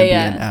 like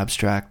ambient,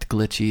 abstract,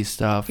 glitchy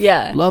stuff.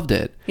 Yeah. Loved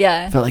it.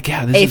 Yeah. Felt like,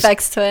 this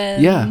Aphex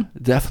Twin. Yeah,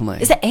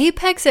 definitely. Is it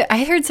Apex?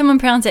 I heard someone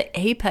pronounce it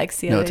Apex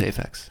the other. No, it's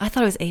Aphex. I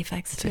thought it was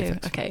Aphex too.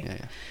 Aphex. Okay.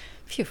 Yeah.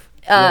 Phew.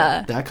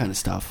 That kind of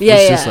stuff.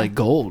 It's just like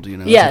gold, you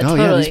know? Yeah, it's like,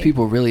 totally. These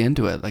people are really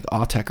into it. Like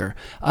Autechre.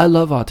 I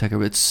love Autechre,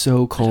 but it's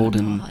so cold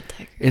and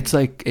it's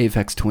like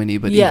Aphex Twinny,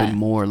 but even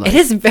more like it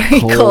is very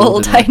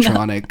cold and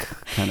electronic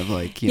kind of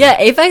like, you know.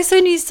 Aphex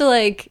Twin used to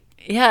like,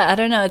 I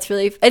don't know. It's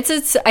really,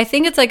 it's, I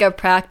think it's like a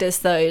practice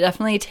though. It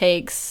definitely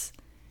takes,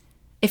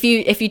 if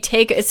you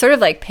take, it's sort of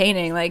like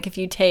painting. Like if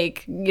you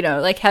take, you know,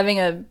 like having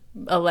a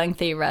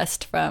lengthy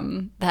rest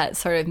from that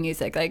sort of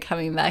music, like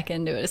coming back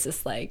into it, it's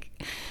just like,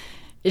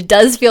 it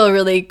does feel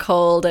really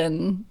cold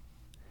and,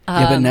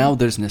 but now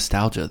there's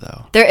nostalgia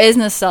though. There is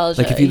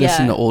nostalgia. Like if you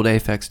listen to old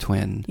Aphex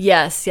Twin.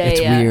 Yes. Yeah. It's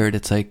weird.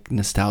 It's like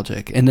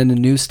nostalgic. And then the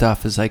new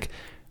stuff is like,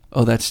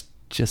 oh, that's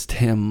just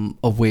him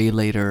a way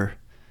later.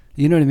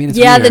 You know what I mean? It's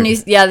weird.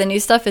 The new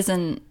stuff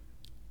isn't.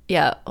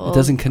 Yeah, it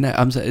doesn't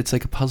connect. It's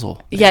like a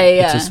puzzle. Yeah.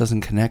 It just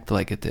doesn't connect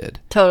like it did.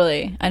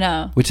 Totally, I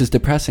know. Which is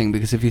depressing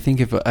because if you think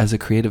of it as a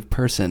creative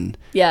person,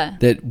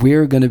 that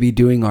we're going to be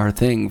doing our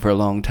thing for a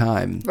long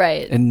time,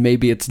 right? And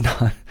maybe it's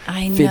not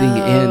fitting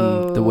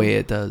in the way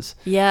it does.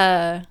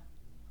 Yeah.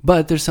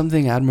 But there's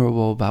something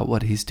admirable about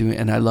what he's doing,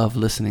 and I love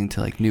listening to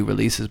like new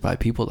releases by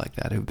people like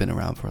that who've been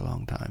around for a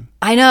long time.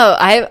 I know.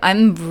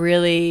 I'm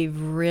really,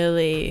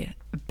 really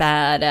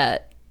bad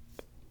at.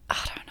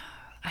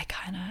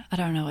 I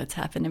don't know what's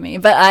happened to me,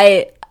 but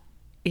I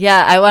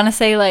want to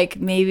say like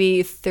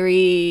maybe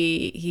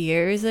 3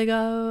 years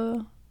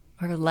ago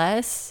or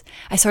less,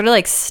 I sort of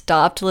like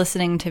stopped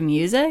listening to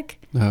music.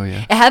 Oh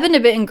yeah. It happened a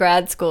bit in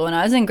grad school. When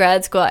I was in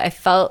grad school, I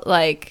felt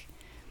like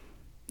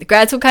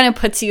grad school kind of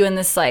puts you in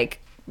this like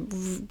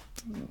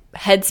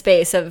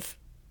headspace of,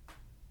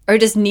 or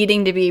just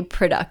needing to be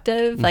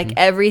productive. Mm-hmm. Like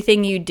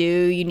everything you do,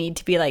 you need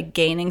to be like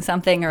gaining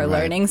something or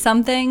learning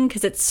something,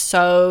 because it's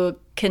so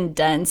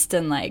condensed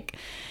and like,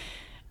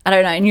 I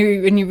don't know, and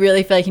you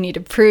really feel like you need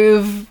to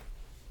prove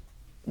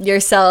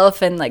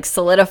yourself and like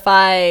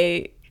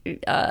solidify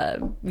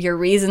your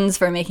reasons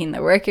for making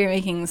the work you're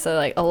making. So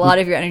like a lot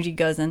of your energy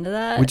goes into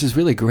that, which is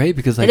really great,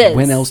 because like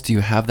when else do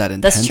you have that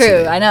intensity? That's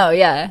true. I know.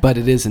 Yeah, but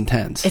it is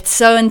intense. It's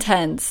so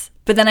intense.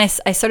 But then I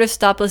sort of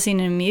stopped listening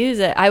to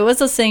music. I was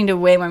listening to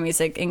way more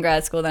music in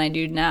grad school than I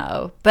do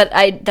now. But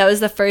that was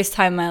the first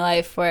time in my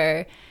life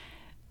where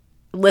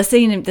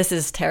listening to, this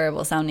is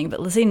terrible sounding, but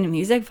listening to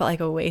music felt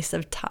like a waste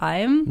of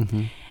time.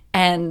 Mm-hmm.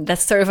 And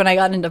that's sort of when I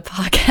got into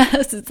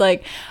podcasts. It's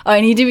like, oh, I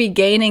need to be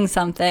gaining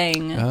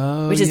something,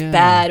 which is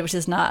bad, which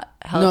is not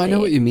healthy. No, I know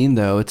what you mean,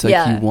 though. It's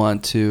like you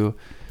want to...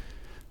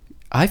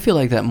 I feel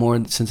like that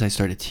more since I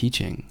started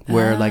teaching,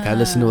 where like I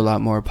listen to a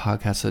lot more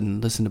podcasts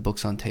and listen to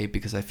books on tape,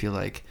 because I feel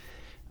like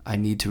I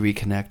need to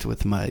reconnect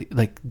with my,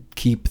 like,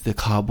 keep the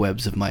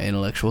cobwebs of my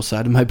intellectual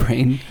side of my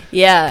brain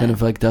kind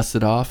of like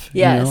dusted off.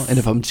 Yes. You know? And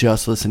if I'm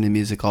just listening to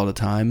music all the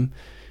time,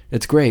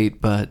 it's great,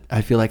 but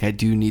I feel like I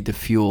do need to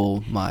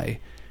fuel my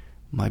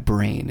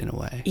brain in a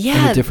way,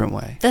 in a different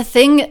way. The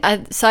thing, I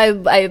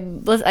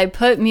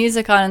put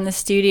music on in the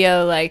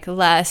studio like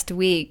last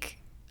week.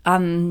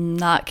 I'm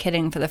not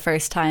kidding, for the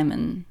first time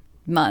in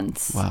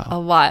months. Wow. A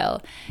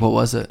while. What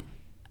was it?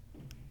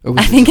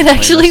 I think it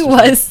actually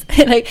was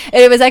like,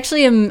 it was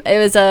actually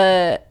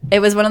it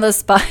was one of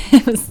those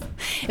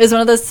it was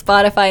one of those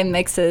Spotify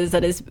mixes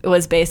that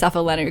was based off a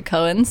Leonard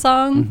Cohen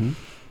song. Mm-hmm.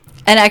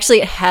 And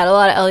actually it had a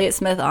lot of Elliott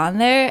Smith on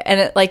there, and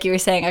it, like you were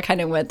saying, I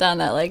kind of went down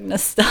that like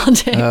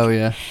nostalgic. Oh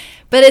yeah.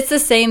 But it's the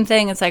same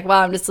thing. It's like,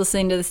 wow, I'm just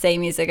listening to the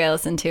same music I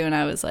listened to when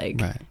I was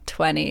like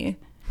 20.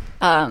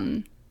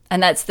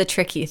 And that's the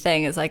tricky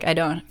thing, is like I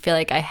don't feel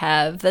like I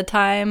have the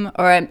time,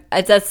 or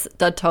that's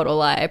the total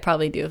lie. I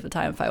probably do have the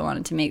time if I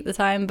wanted to make the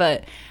time,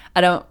 but I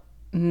don't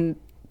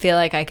feel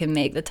like I can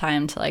make the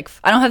time to like,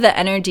 I don't have the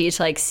energy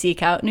to like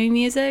seek out new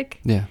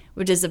music,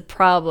 which is a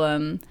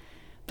problem.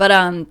 But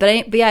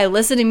yeah, I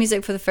listened to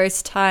music for the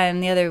first time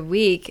the other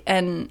week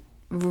and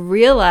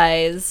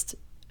realized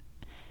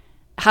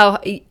how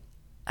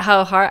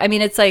hard, I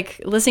mean, it's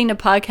like listening to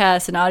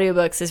podcasts and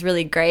audiobooks is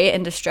really great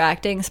and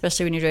distracting,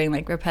 especially when you're doing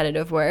like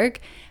repetitive work,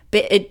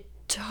 but it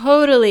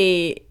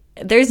totally,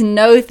 there's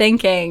no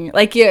thinking,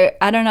 like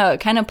I don't know, it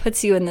kind of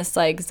puts you in this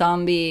like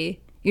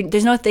zombie,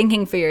 there's no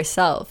thinking for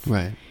yourself,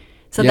 right?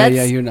 So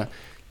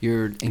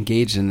you're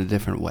engaged in a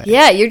different way.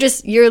 Yeah,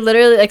 you're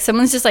literally like,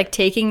 someone's just like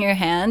taking your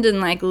hand and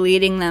like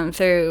leading them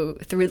through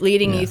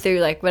leading you through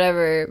like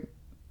whatever,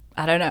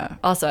 I don't know.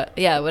 Also,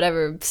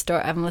 whatever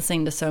story. I'm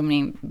listening to so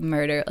many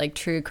murder, like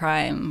true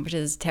crime, which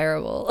is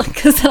terrible,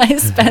 because I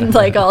spend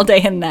like all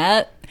day in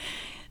that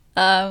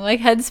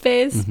like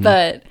headspace. Mm-hmm.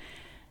 But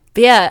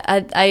yeah,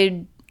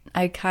 I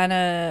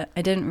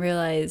didn't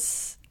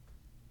realize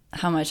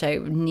how much I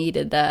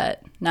needed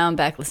that. Now I'm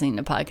back listening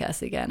to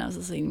podcasts again. I was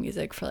listening to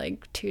music for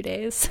like 2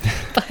 days,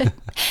 but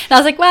I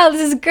was like, wow,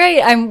 this is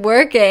great. I'm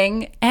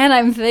working and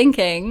I'm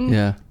thinking.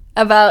 Yeah.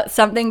 About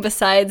something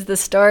besides the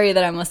story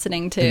that I'm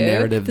listening to. The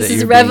narrative this that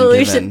is you're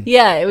revolution. Being given.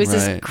 Yeah, it was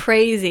just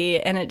crazy,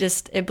 and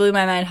it blew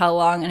my mind how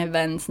long it had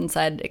been since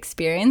I'd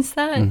experienced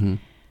that. Mm-hmm.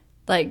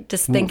 Like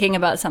just thinking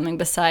about something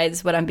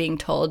besides what I'm being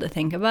told to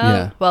think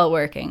about while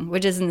working,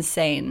 which is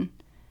insane.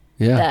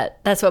 Yeah,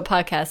 that's what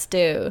podcasts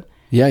do.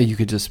 Yeah, you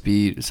could just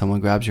be someone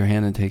grabs your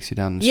hand and takes you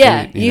down the street.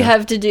 Yeah, you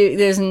have to do.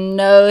 There's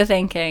no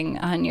thinking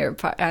on your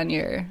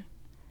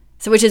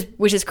so which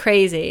is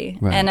crazy,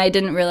 and I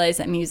didn't realize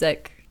that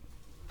music.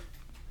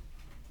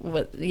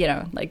 What,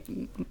 like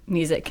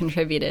music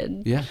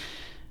contributed. Yeah.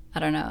 I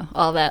don't know,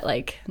 all that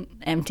like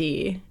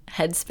empty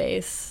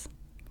headspace,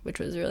 which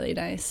was really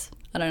nice.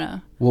 I don't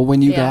know. Well,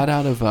 when you got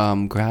out of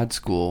grad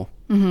school,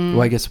 well,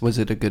 I guess, was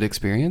it a good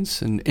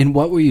experience? And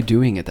what were you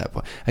doing at that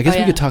point? I guess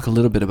we could talk a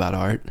little bit about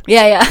art.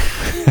 Yeah.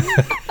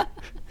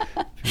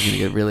 You're gonna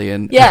get really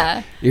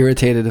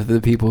irritated of the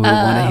people who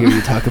want to hear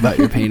you talk about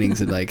your paintings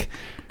and like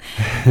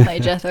my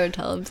Jethro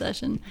Tull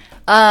obsession.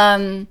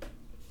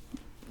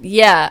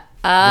 Yeah.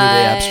 Were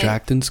they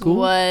abstract in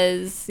school?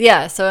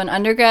 So in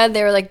undergrad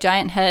they were like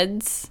giant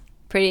heads,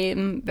 pretty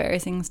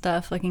embarrassing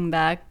stuff looking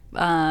back.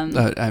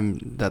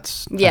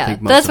 That's what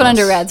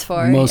undergrad's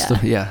for.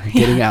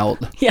 Getting out.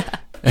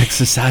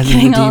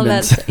 Exercising the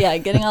demons.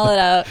 Getting all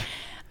that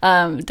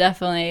out.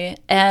 Definitely.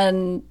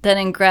 And then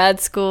in grad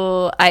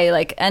school, I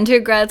like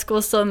entered grad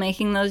school still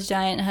making those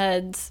giant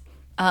heads.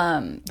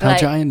 How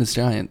giant is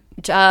giant?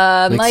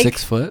 Like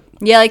 6 foot?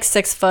 Yeah, like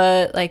 6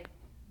 foot, like.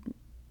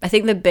 I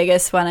think the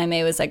biggest one I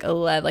made was like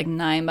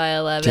 9 by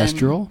 11.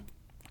 Gestural?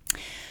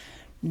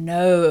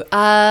 No.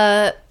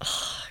 God.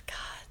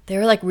 They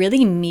were like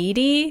really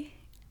meaty.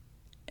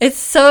 It's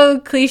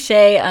so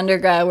cliche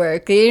undergrad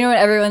work. You know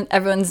what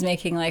everyone's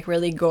making like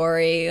really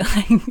gory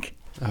like.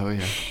 Oh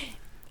yeah.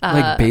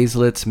 Like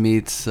Baselitz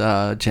meets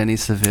Jenny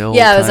Saville.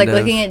 Yeah, I was like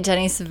looking at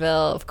Jenny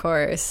Saville, of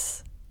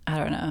course. I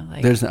don't know.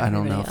 Like I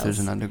don't know if there's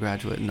an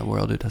undergraduate in the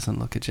world who doesn't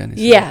look at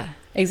Jenny. Yeah,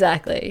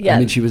 exactly. Yeah. I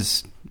mean, she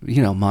was,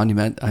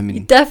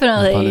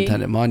 definitely pun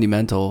intended,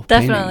 monumental.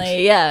 Definitely,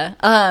 paintings.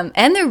 yeah.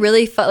 And they're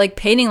really fun. Like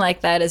painting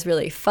like that is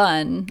really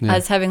fun. I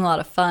was having a lot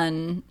of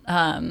fun.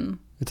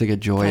 It's like a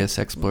joyous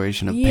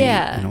exploration of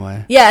paint in a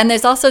way. Yeah, and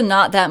there's also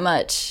not that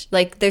much,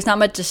 like, there's not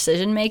much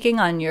decision making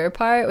on your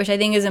part, which I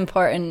think is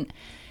important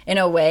in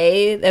a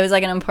way. It was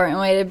like an important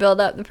way to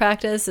build up the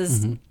practice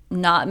is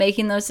not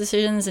making those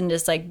decisions and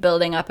just like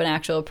building up an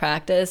actual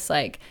practice,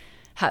 like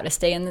how to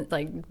stay in,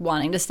 like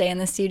wanting to stay in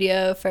the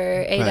studio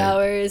for 8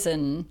 hours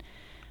and,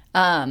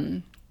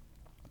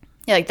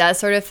 like that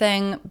sort of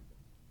thing.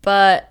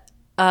 But,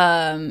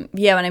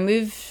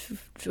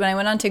 when I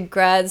went on to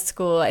grad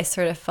school, I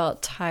sort of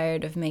felt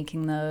tired of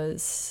making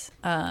those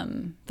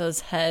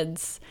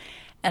heads,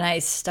 and I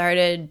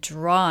started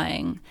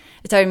drawing.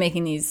 I started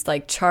making these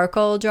like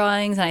charcoal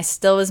drawings, and I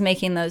still was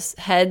making those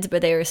heads,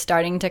 but they were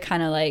starting to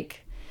kind of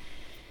like,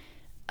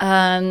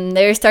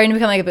 they were starting to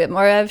become like a bit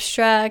more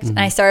abstract. And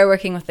I started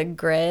working with the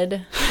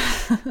grid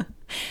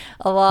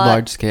a lot.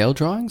 Large scale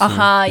drawings?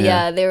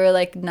 Yeah. They were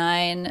like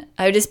 9.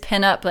 I would just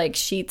pin up like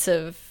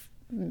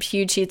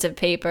huge sheets of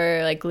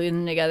paper, like glue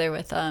them together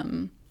with that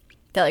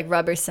like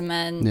rubber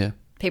cement,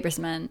 paper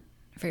cement.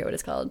 I forget what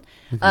it's called.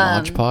 Like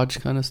Mod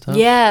Podge kind of stuff.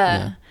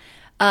 Yeah.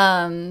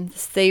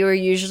 They were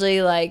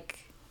usually like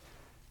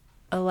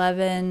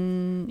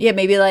 11. Yeah,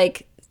 maybe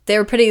like they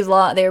were pretty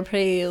long. They were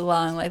pretty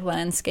long, like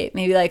landscape.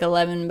 Maybe like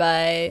 11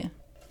 by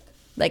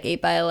like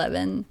 8 by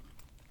 11.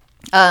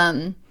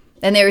 And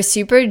they were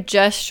super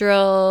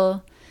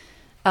gestural.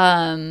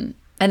 And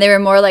they were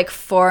more like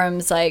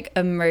forms, like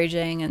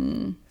emerging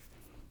and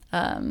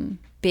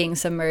being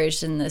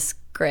submerged in this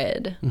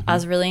grid. I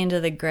was really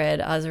into the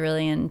grid. I was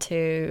really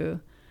into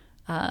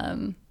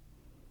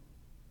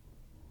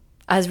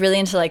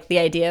like the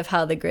idea of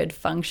how the grid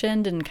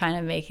functioned and kind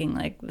of making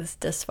like this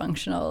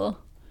dysfunctional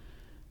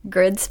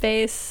grid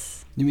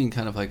space. You mean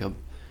kind of like a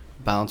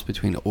balance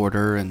between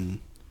order and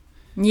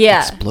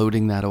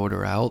exploding that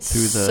order out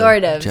through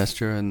the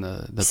gesture and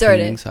the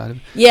painting side of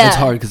it? Yeah. It's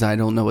hard because I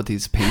don't know what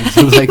these paintings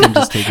look like. I'm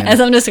just taking as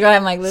I'm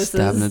describing, like, this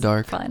stab is in the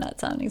dark. Probably not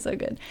sounding so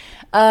good.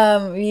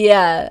 And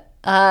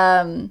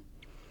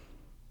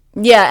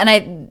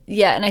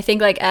I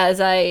think like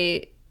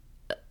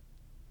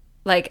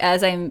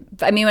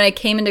when I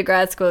came into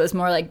grad school, it was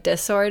more like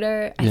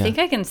disorder. I think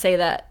I can say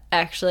that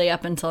actually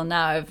up until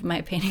now,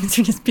 my paintings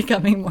are just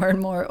becoming more and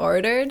more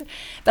ordered.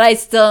 But I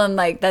still am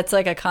like, that's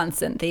like a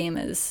constant theme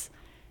is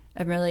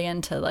I'm really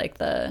into like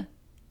the,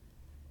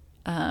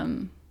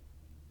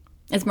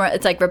 it's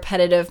like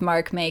repetitive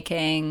mark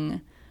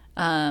making,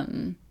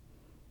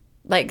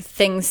 like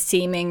things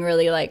seeming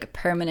really like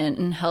permanent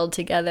and held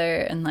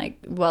together and like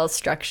well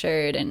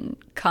structured and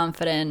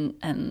confident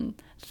and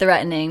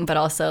threatening, but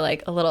also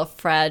like a little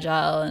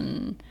fragile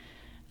and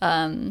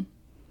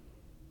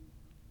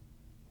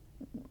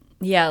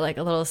like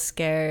a little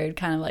scared,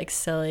 kind of like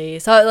silly.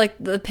 So like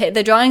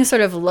the drawings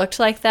sort of looked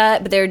like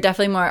that, but they were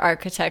definitely more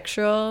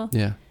architectural.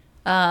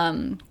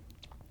 And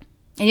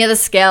the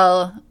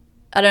scale,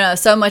 I don't know,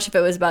 so much of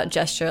it was about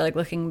gesture, like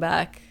looking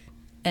back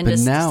and but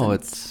just now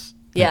it's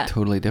like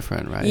totally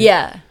different,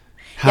 right?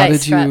 How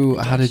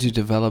did you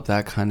develop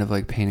that kind of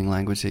like painting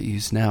language that you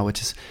use now,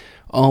 which is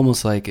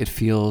almost like it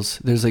feels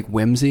there's like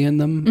whimsy in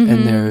them,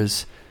 and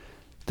there's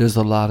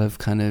a lot of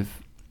kind of,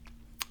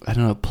 I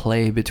don't know,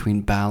 play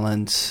between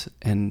balance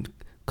and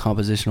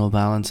compositional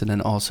balance, and then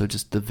also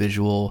just the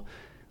visual,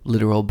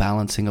 literal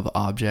balancing of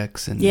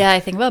objects. And I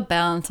think about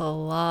balance a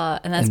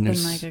lot, and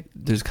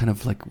there's kind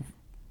of like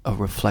a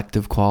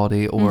reflective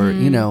quality, or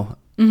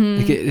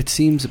like it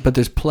seems, but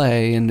there's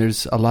play and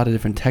there's a lot of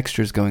different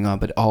textures going on,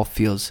 but it all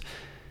feels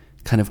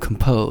kind of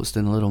composed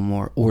and a little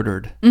more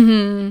ordered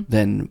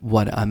than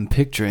what I'm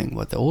picturing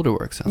what the older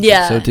work sounds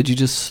like. So did you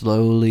just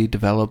slowly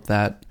develop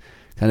that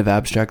kind of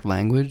abstract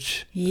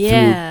language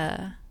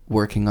through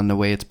working on the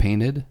way it's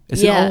painted?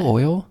 Is it all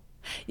oil?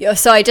 Yeah,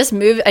 so I just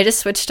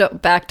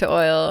switched back to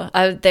oil.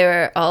 They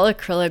were all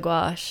acrylic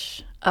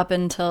gouache up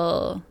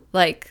until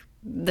like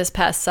this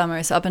past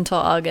summer, so up until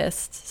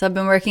August. So I've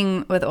been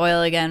working with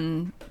oil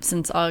again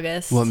since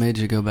August. What made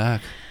you go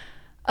back?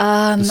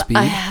 The speed?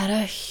 I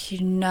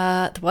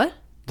had what?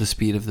 The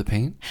speed of the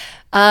paint?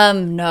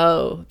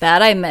 No,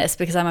 that I missed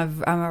because I'm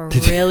a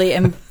really.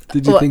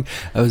 Did you think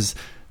I was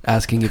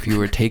asking if you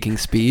were taking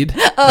speed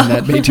and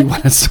that made you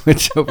want to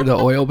switch over to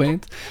oil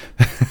paint?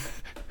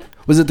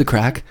 Was it the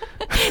crack?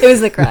 It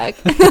was the crack.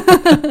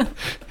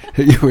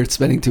 You were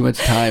spending too much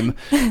time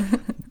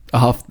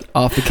off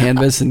the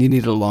canvas and you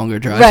needed a longer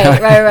dry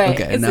time. Right.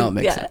 Okay, now it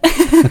makes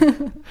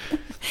sense.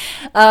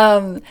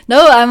 No,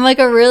 I'm like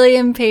a really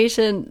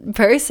impatient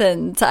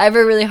person, so I have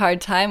a really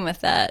hard time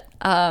with that.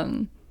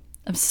 I'm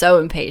so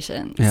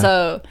impatient.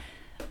 So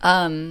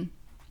no,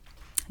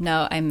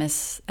 I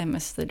miss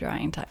the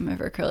drying time of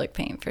acrylic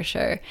paint for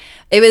sure.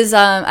 It was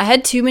I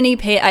had too many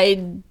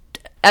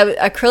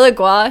acrylic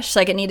gouache,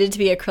 like it needed to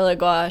be acrylic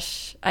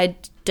gouache. I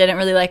didn't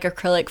really like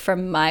acrylic for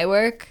my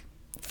work,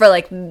 for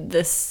like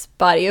this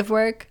body of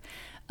work.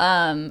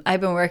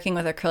 I've been working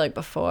with acrylic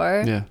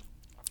before. Yeah.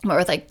 But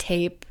with like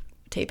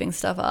taping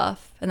stuff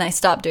off. And I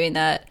stopped doing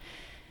that.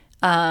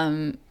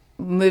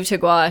 Moved to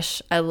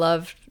gouache. I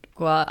love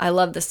gouache. I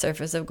love the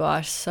surface of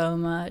gouache so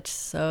much.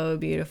 So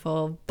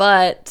beautiful.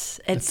 But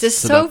it's just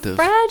seductive. So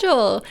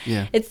fragile.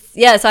 Yeah.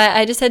 So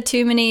I just had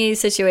too many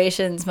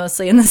situations,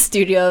 mostly in the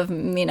studio, of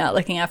me not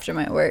looking after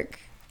my work.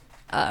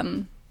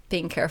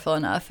 Being careful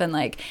enough and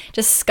like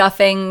just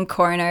scuffing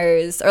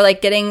corners or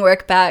like getting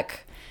work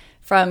back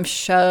from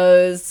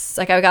shows.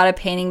 Like I got a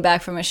painting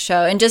back from a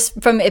show and just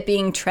from it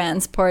being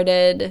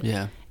transported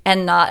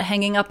and not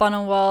hanging up on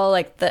a wall,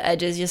 like the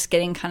edges just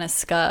getting kind of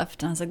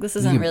scuffed. And I was like, this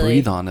isn't really...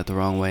 You breathe on it the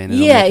wrong way and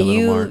it'll make a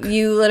little mark.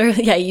 You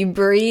literally, you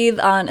breathe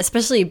on,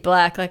 especially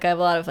black. Like I have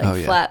a lot of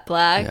like flat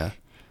black. Yeah.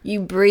 You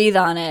breathe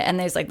on it and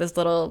there's like this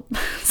little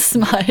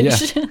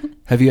smudge. Yeah.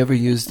 Have you ever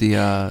used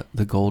the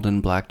golden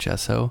black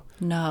gesso?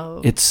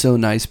 No. It's so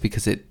nice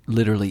because it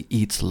literally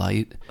eats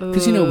light.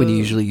 Because you know when you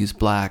usually use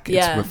black,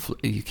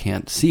 you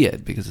can't see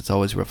it because it's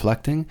always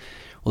reflecting.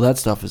 Well, that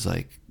stuff is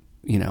like,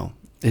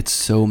 it's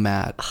so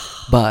matte.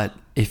 But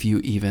if you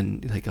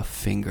even like a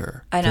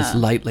finger just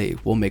lightly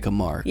will make a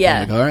mark.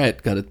 Yeah. Like, all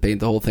right, got to paint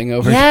the whole thing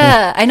over.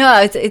 Yeah, I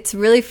know. It's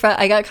really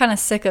I got kind of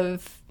sick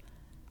of...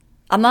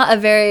 I'm not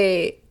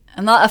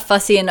a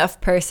fussy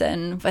enough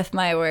person with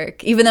my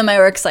work, even though my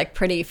work's like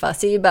pretty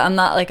fussy, but I'm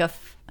not like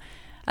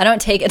I don't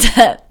take it to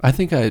that. I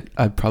think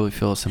I'd probably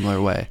feel a similar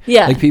way.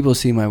 Yeah. Like people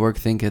see my work,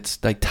 think it's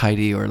like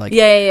tidy or like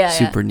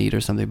super neat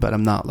or something, but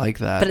I'm not like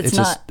that. But it's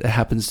not. Just, it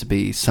happens to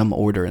be some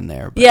order in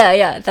there. But,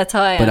 that's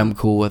how I am. But I'm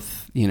cool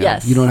with, you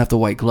don't have to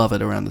white glove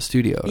it around the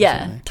studio.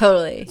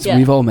 Totally. So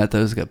we've all met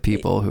those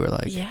people who are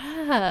like,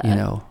 I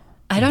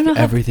don't know.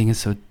 Everything is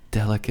so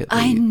delicately.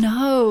 I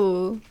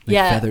know. Like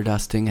feather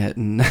dusting it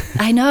and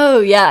I know.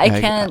 Yeah, I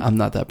can't. I'm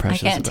not that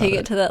precious. I can't take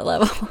it to that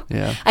level.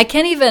 Yeah. I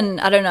can't even.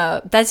 I don't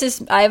know. That's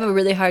just. I have a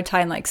really hard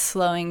time like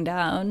slowing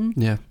down.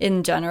 Yeah.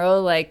 In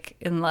general, like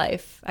in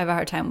life, I have a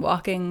hard time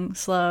walking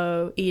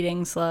slow,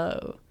 eating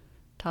slow,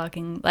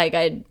 talking. Like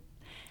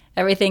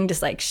everything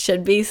just like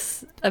should be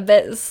a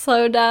bit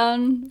slowed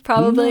down.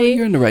 Probably. No,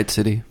 you're in the right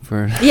city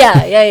for.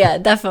 Yeah,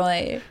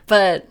 definitely.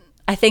 But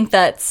I think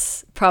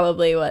that's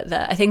probably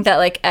I think that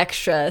like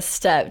extra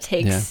step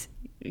takes,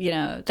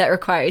 that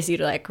requires you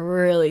to like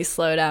really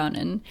slow down.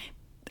 And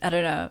I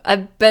don't know.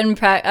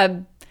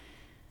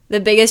 The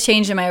biggest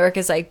change in my work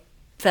is like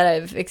that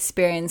I've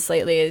experienced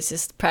lately is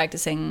just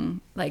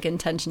practicing like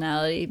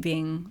intentionality,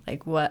 being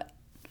like what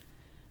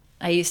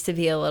I used to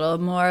be a little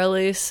more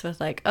loose with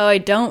like, I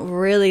don't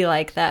really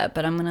like that,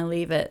 but I'm going to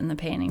leave it in the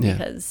painting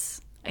because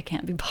I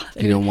can't be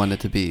bothered. You don't want it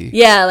to be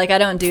like I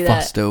don't do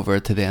that. Fussed over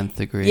to the nth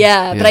degree.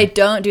 Yeah, but I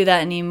don't do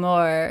that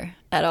anymore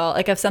at all.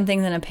 Like if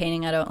something's in a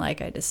painting I don't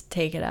like, I just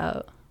take it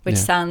out, which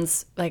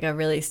sounds like a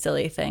really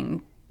silly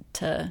thing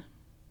to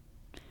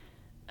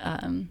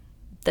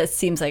that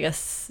seems like a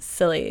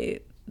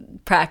silly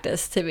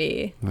practice to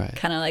be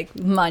kind of like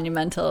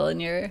monumental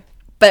in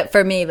but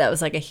for me that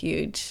was like a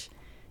huge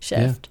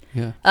shift.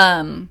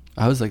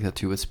 I was like that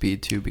too with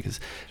speed too because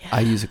I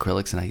use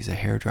acrylics and I use a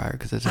hairdryer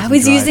because it doesn't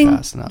dry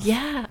fast enough.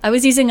 I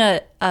was using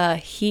a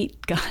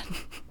heat gun.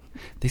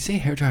 They say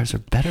hairdryers are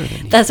better than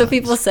heat That's guns. what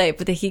people say,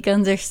 but the heat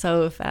guns are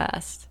so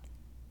fast.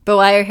 But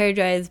why are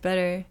hairdryers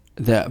better?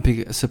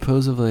 Because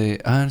supposedly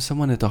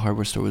someone at the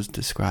hardware store was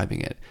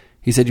describing it.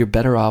 He said you're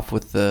better off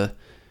with the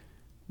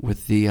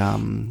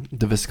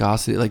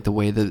viscosity, like the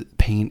way the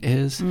paint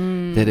is,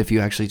 that if you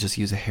actually just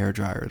use a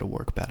hairdryer, it'll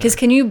work better. Because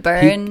can you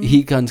burn?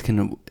 Heat guns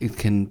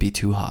can be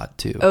too hot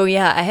too. Oh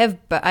yeah,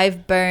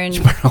 I've burned. Did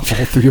you burn a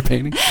hole through your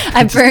painting?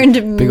 I've burned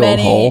big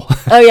many. Old hole.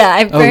 Oh yeah,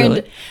 I've burned.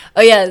 Really?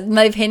 Oh yeah,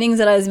 my paintings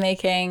that I was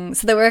making.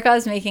 So the work I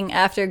was making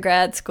after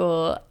grad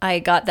school, I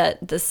got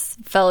this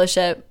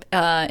fellowship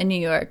in New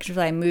York.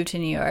 So I moved to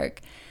New York.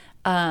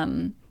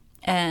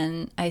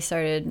 And I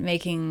started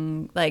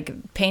making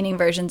like painting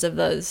versions of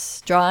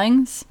those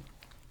drawings,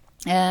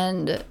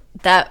 and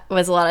that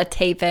was a lot of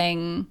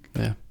taping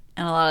and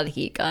a lot of the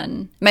heat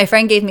gun. My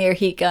friend gave me her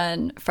heat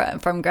gun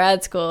from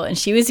grad school, and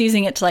she was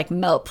using it to like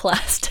melt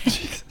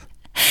plastic.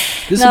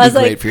 This would be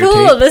great for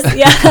your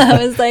tape.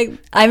 I was like,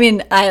 I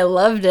mean, I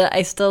loved it.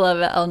 I still love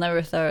it. I'll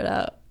never throw it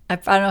out. I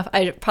don't know if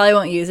I probably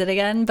won't use it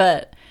again,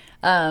 but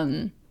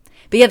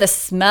yeah, the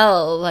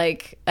smell,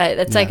 like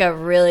it's like a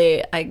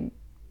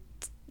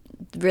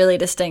really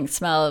distinct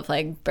smell of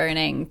like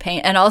burning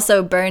paint, and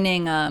also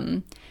burning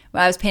when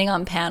I was painting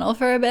on panel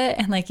for a bit,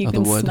 and like you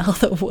can smell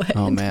the wood.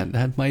 Oh man,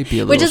 that might be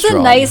a little which is strong.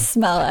 A nice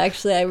smell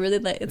actually. I really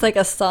like it's like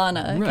a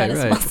sauna. It kind of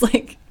smells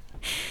like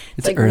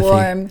it's like earthy.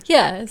 Warm.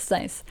 Yeah, it's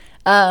nice.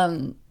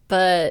 But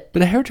a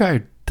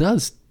hairdryer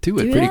does do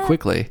it pretty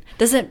quickly.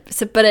 Does it?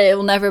 But it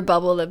will never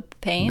bubble the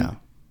paint. No.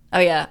 Oh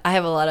yeah, I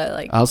have a lot of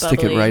like. I'll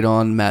stick it right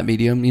on matte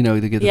medium, to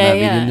get the matte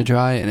medium to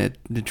dry, and it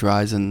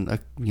dries in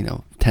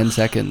 10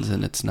 seconds,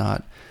 and it's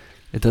not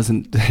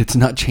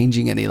not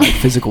changing any like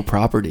physical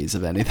properties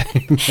of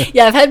anything.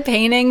 Yeah, I've had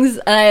paintings,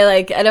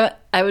 and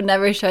I would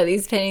never show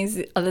these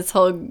paintings.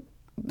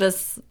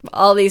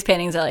 All these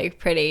paintings are like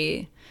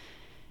pretty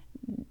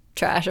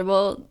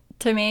trashable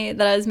to me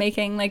that I was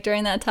making like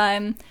during that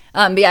time.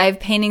 But yeah, I have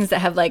paintings that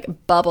have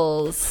like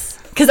bubbles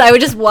because I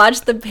would just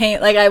watch the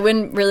paint. Like I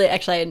wouldn't really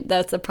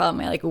that's the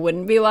problem. I like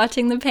wouldn't be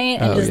watching the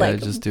paint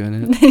and just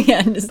doing it.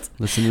 Yeah, just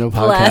listening to a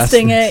podcast,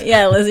 blasting it.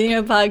 Yeah, listening to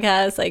a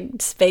podcast, like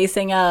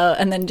spacing out,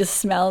 and then just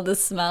smell the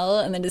smell,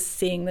 and then just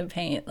seeing the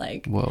paint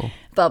like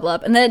bubble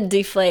up, and then it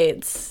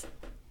deflates,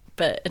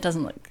 but it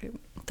doesn't look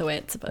the way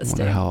it's supposed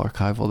to. I wonder how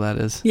archival that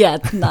is. Yeah,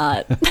 it's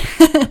not.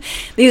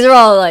 These are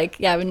all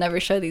like, I would never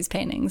show these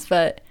paintings,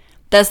 but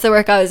that's the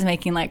work I was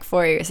making like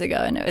 4 years ago,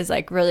 and it was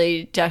like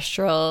really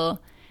gestural,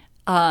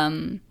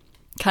 kind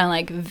of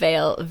like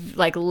veil,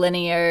 like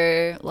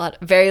linear,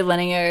 very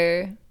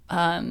linear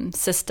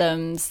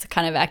systems,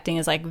 kind of acting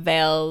as like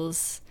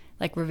veils,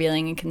 like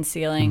revealing and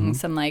concealing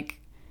some like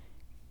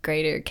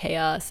greater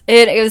chaos.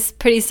 It was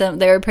pretty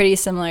they were pretty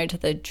similar to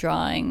the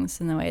drawings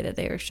in the way that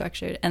they were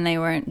structured, and they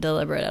weren't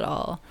deliberate at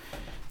all.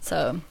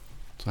 So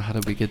how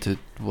did we get to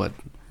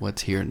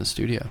what's here in the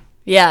studio?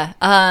 Yeah,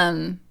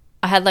 I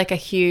had like I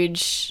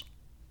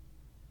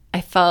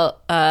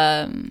felt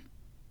I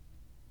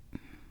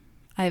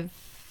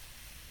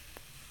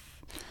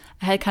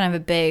had kind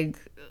of a big,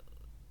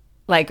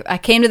 like, I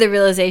came to the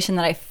realization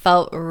that I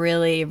felt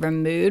really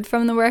removed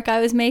from the work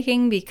I was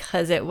making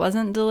because it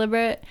wasn't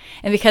deliberate,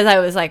 and because I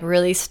was like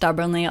really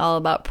stubbornly all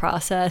about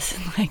process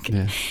and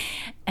like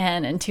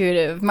and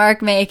intuitive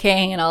mark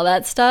making and all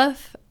that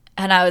stuff,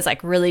 and I was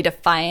like really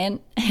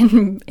defiant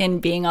in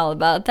being all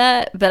about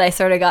that. But I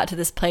sort of got to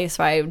this place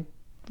where I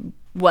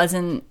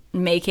wasn't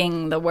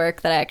making the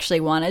work that I actually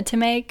wanted to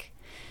make,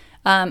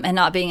 and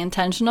not being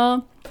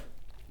intentional,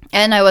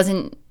 and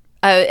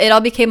it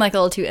all became like a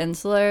little too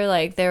insular.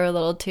 Like they were a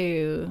little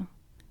too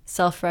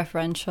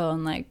self-referential,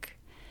 and like,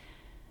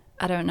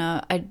 I don't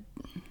know,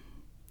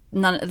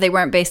 they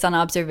weren't based on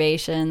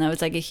observation. That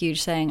was like a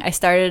huge thing. I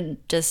started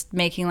just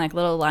making like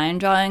little line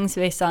drawings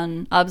based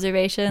on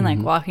observation, like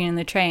walking in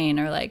the train,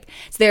 or like,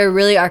 so they were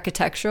really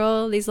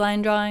architectural, these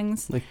line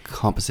drawings, like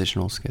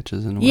compositional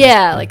sketches in a way.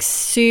 Yeah, like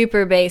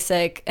super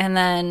basic. And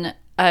then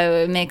I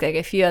would make like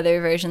a few other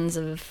versions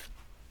of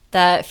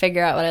that,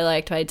 figure out what I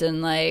liked, what I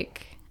didn't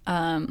like.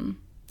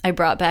 I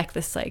brought back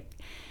this like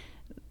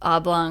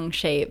oblong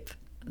shape,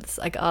 that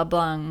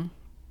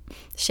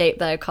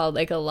I called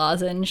like a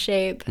lozenge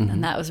shape,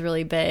 and that was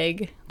really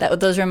big.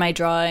 Those were my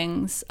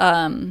drawings.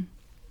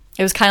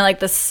 It was kind of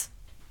like this,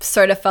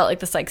 sort of felt like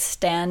this like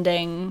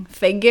standing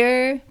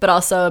figure, but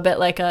also a bit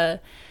like a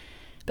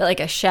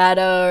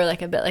shadow, or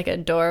like a bit like a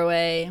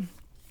doorway,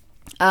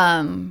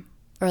 or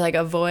like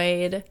a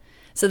void.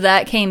 So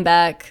that came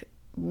back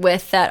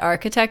with that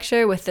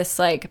architecture, with this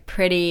like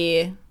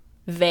pretty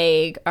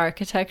vague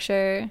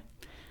architecture,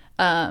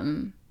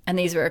 and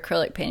these were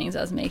acrylic paintings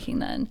I was making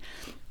then.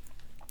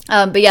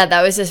 But yeah,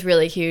 that was just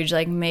really huge,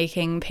 like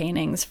making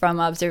paintings from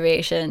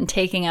observation,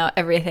 taking out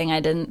everything I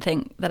didn't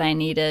think that I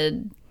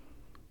needed,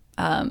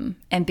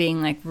 and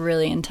being like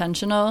really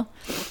intentional.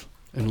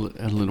 And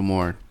a little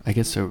more, I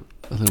guess, a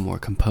little more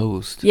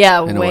composed.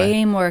 Yeah,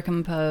 way more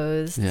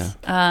composed. Yeah.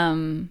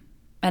 And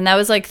that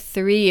was like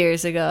 3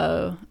 years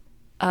ago.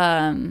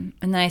 And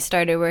then I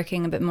started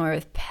working a bit more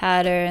with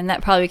pattern.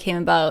 That probably came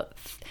about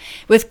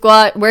with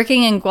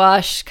working in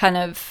gouache, kind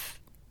of.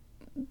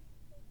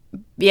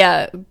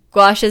 Yeah,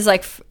 gouache is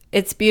like,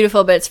 it's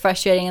beautiful, but it's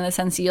frustrating in the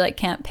sense that you like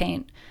can't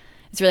paint.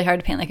 It's really hard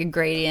to paint like a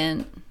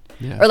gradient,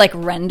 or like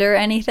render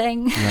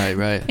anything.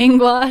 Right. In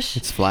gouache,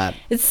 it's flat.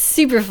 It's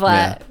super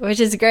flat, which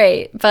is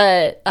great.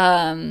 But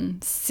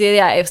so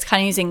yeah, it was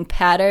kind of using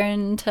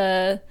pattern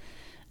to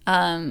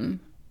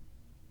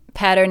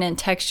pattern and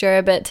texture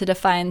a bit to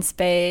define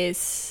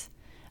space.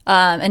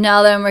 And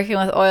now that I'm working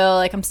with oil,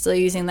 like I'm still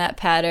using that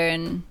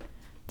pattern,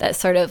 that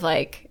sort of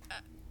like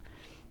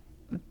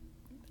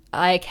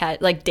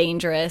like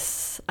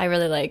dangerous. I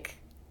really like,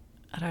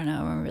 I don't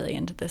know, I'm really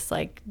into this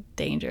like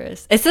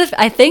dangerous.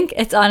 I think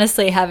it's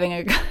honestly having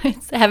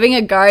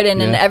a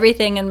garden and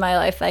everything in my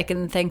life I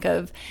can think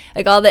of,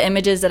 like all the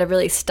images that have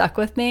really stuck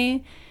with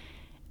me.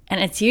 And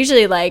it's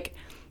usually like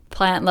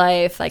plant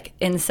life, like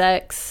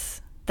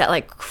insects, that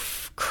like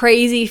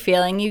crazy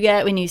feeling you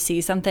get when you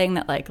see something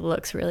that like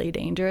looks really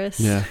dangerous.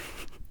 Yeah.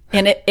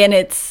 in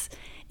its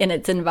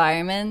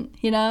environment,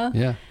 you know?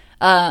 Yeah.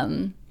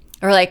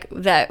 Or like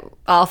that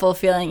awful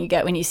feeling you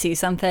get when you see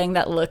something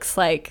that looks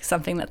like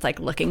something that's like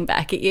looking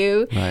back at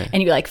you,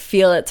 and you like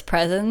feel its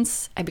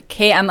presence. I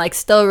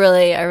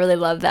really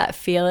love that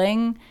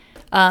feeling.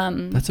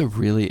 That's a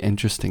really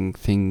interesting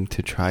thing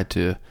to try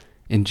to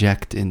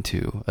inject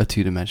into a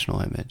two-dimensional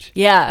image.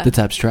 Yeah. That's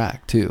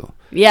abstract too.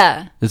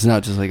 Yeah. It's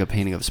not just like a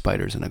painting of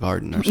spiders in a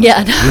garden or something.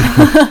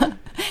 Yeah.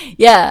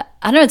 Yeah.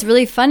 I don't know, it's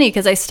really funny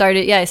because I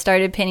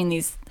started painting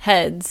these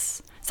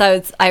heads.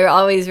 So I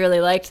always really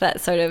liked that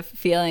sort of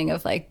feeling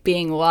of like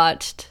being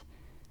watched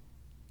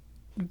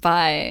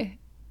by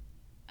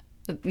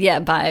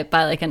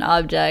like an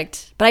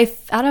object. But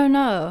I don't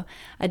know.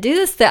 I do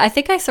this I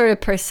think I sort of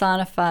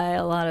personify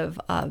a lot of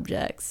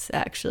objects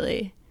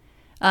actually.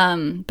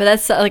 But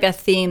that's like a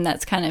theme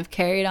that's kind of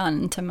carried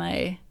on into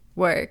my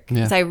work.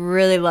 Because I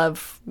really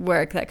love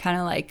work that kind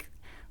of like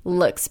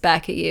looks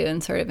back at you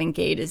and sort of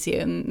engages you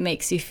and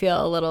makes you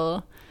feel a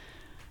little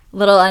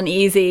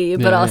uneasy,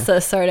 but also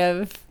sort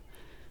of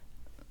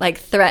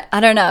like I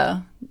don't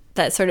know,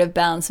 that sort of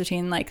balance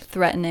between like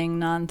threatening,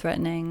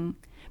 non-threatening.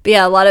 But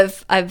yeah,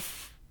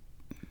 I've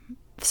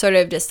sort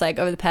of just like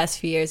over the past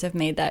few years I've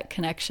made that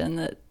connection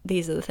that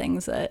these are the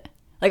things that,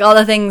 like, all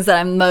the things that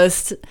I'm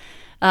most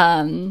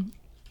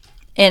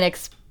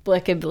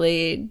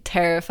inexplicably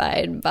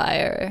terrified by,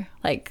 or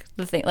like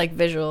the thing, like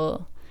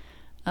visual,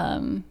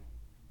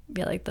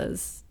 like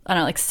those, I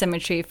don't know, like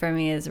symmetry for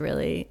me is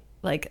really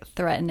like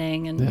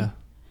threatening and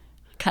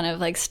kind of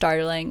like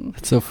startling.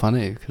 It's so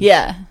funny.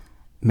 Yeah.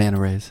 Manta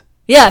rays.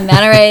 Yeah,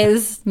 manta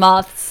rays,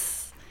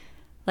 moths,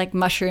 like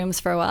mushrooms.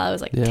 For a while I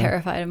was like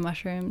terrified of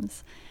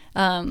mushrooms.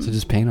 So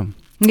just paint them.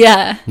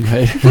 Yeah.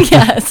 Right.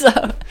 Yeah. So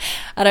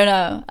I don't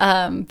know.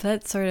 But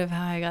that's sort of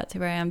how I got to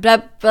where I am.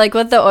 But like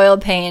with the oil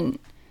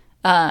paint,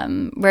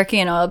 working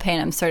in oil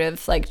paint, I'm sort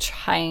of like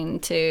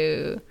trying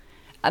to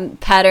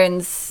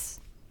patterns.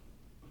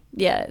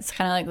 Yeah, it's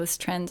kind of like this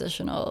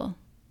transitional.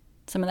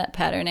 Some of that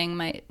patterning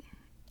might.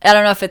 I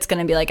don't know if it's going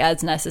to be like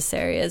as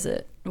necessary as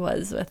it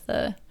was with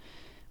when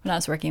I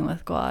was working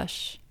with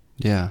gouache.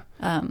 Yeah.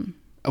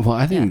 Well,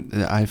 I think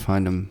that I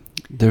find them.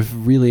 They're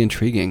really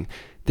intriguing.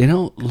 They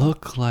don't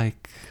look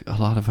like a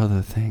lot of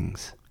other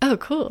things. Oh,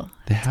 cool.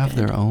 They have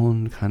their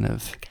own kind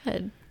of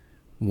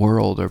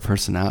world or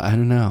personality. I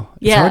don't know.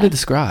 It's Yeah. hard to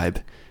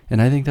describe, and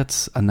I think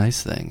that's a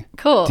nice thing.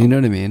 Cool. Do you know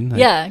what I mean? Like,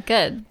 Yeah,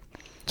 good.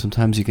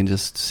 Sometimes you can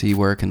just see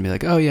work and be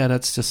like, oh yeah,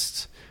 that's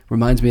just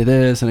reminds me of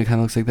this, and it kind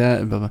of looks like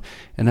that, and blah, blah.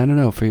 And I don't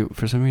know,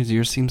 for some reason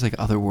yours seems like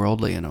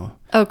otherworldly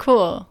Oh,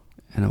 cool.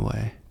 in a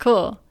way.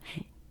 Cool.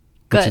 Which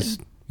Good. is,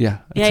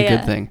 it's a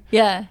good thing.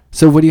 Yeah.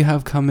 So what do you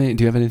have coming?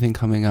 Do you have anything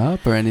coming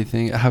up or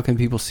anything? How can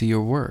people see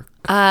your work?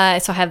 So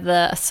I have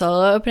the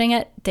solo opening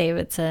at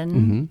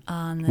Davidson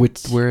on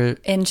the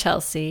in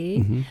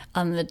Chelsea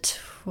on the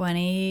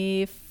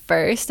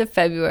 21st of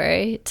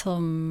February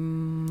till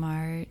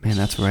March. Man,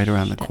 that's right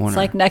around the corner. It's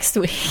like next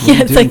week. What are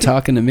you doing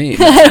talking to me?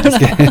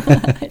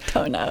 I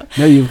don't know.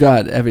 No, you've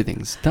got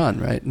everything's done,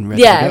 right? And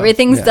ready to go.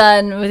 Everything's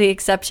done with the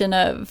exception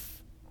of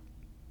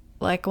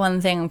like one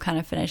thing I'm kind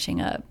of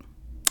finishing up.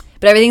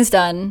 But everything's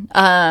done,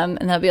 and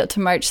that'll be up to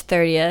March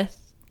 30th.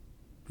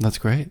 That's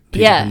great.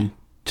 People can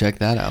check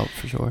that out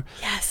for sure.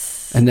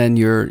 Yes. And then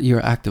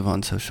you're active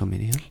on social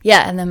media.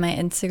 Yeah, and then my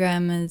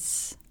Instagram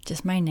is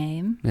just my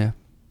name. Yeah.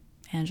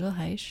 Angell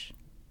Heisch.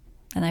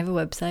 And I have a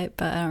website,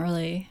 but I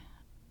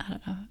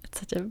don't know.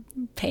 It's such a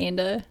pain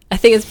to. I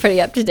think it's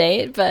pretty up to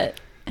date, but.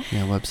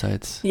 Yeah,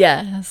 websites.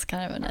 Yeah, it's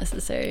kind of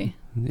unnecessary.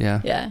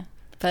 Yeah. Yeah,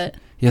 but.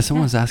 Yeah,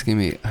 someone's asking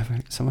me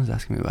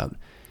about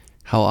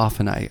how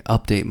often I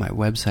update my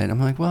website. I'm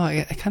like, well,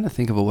 I kind of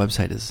think of a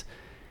website as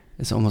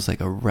it's almost like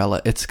a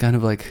relic. It's kind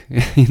of like,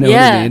 you know what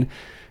I mean?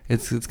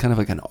 It's kind of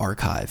like an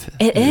archive.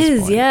 It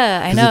is,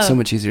 yeah, I know. It's so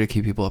much easier to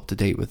keep people up to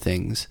date with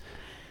things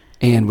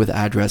and with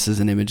addresses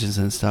and images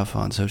and stuff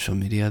on social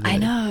media. I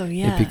know,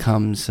 yeah. It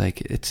becomes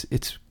like it's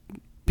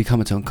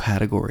become its own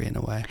category in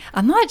a way.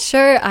 I'm not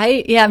sure.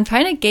 I'm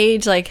trying to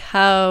gauge like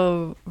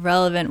how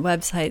relevant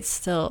websites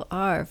still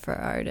are for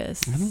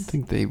artists. I don't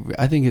think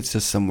I think it's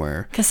just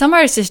somewhere. Because some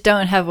artists just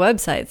don't have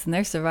websites and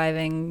they're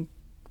surviving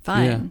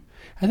fine. Yeah.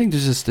 I think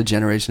there's just a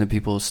generation of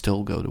people who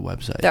still go to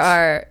websites. There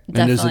are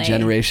definitely. And there's a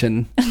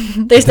generation.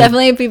 There's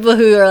definitely people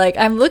who are like,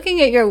 I'm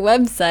looking at your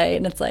website,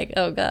 and it's like,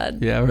 oh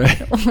God. Yeah, right.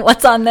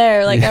 What's on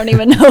there? Like, I don't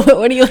even know.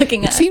 What are you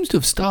looking at? It seems to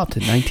have stopped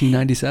in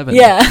 1997.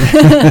 Yeah.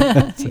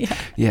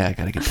 Yeah, I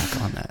got to get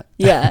back on that.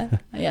 Yeah,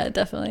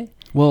 definitely.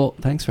 Well,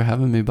 thanks for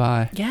having me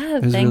by. Yeah,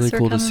 it was thanks really for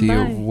cool to see by.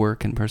 your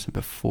work in person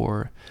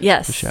before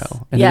the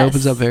show. And it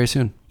opens up very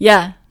soon.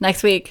 Yeah,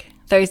 next week,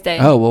 Thursday.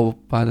 Oh, well,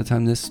 by the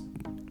time this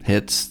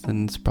hits,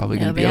 then it's probably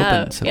going to be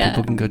open, so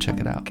people can go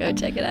check it out. Go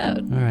check it out.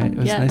 All right. It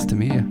was nice to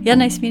meet you. Yeah,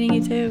 nice meeting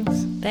you too.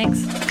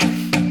 Thanks.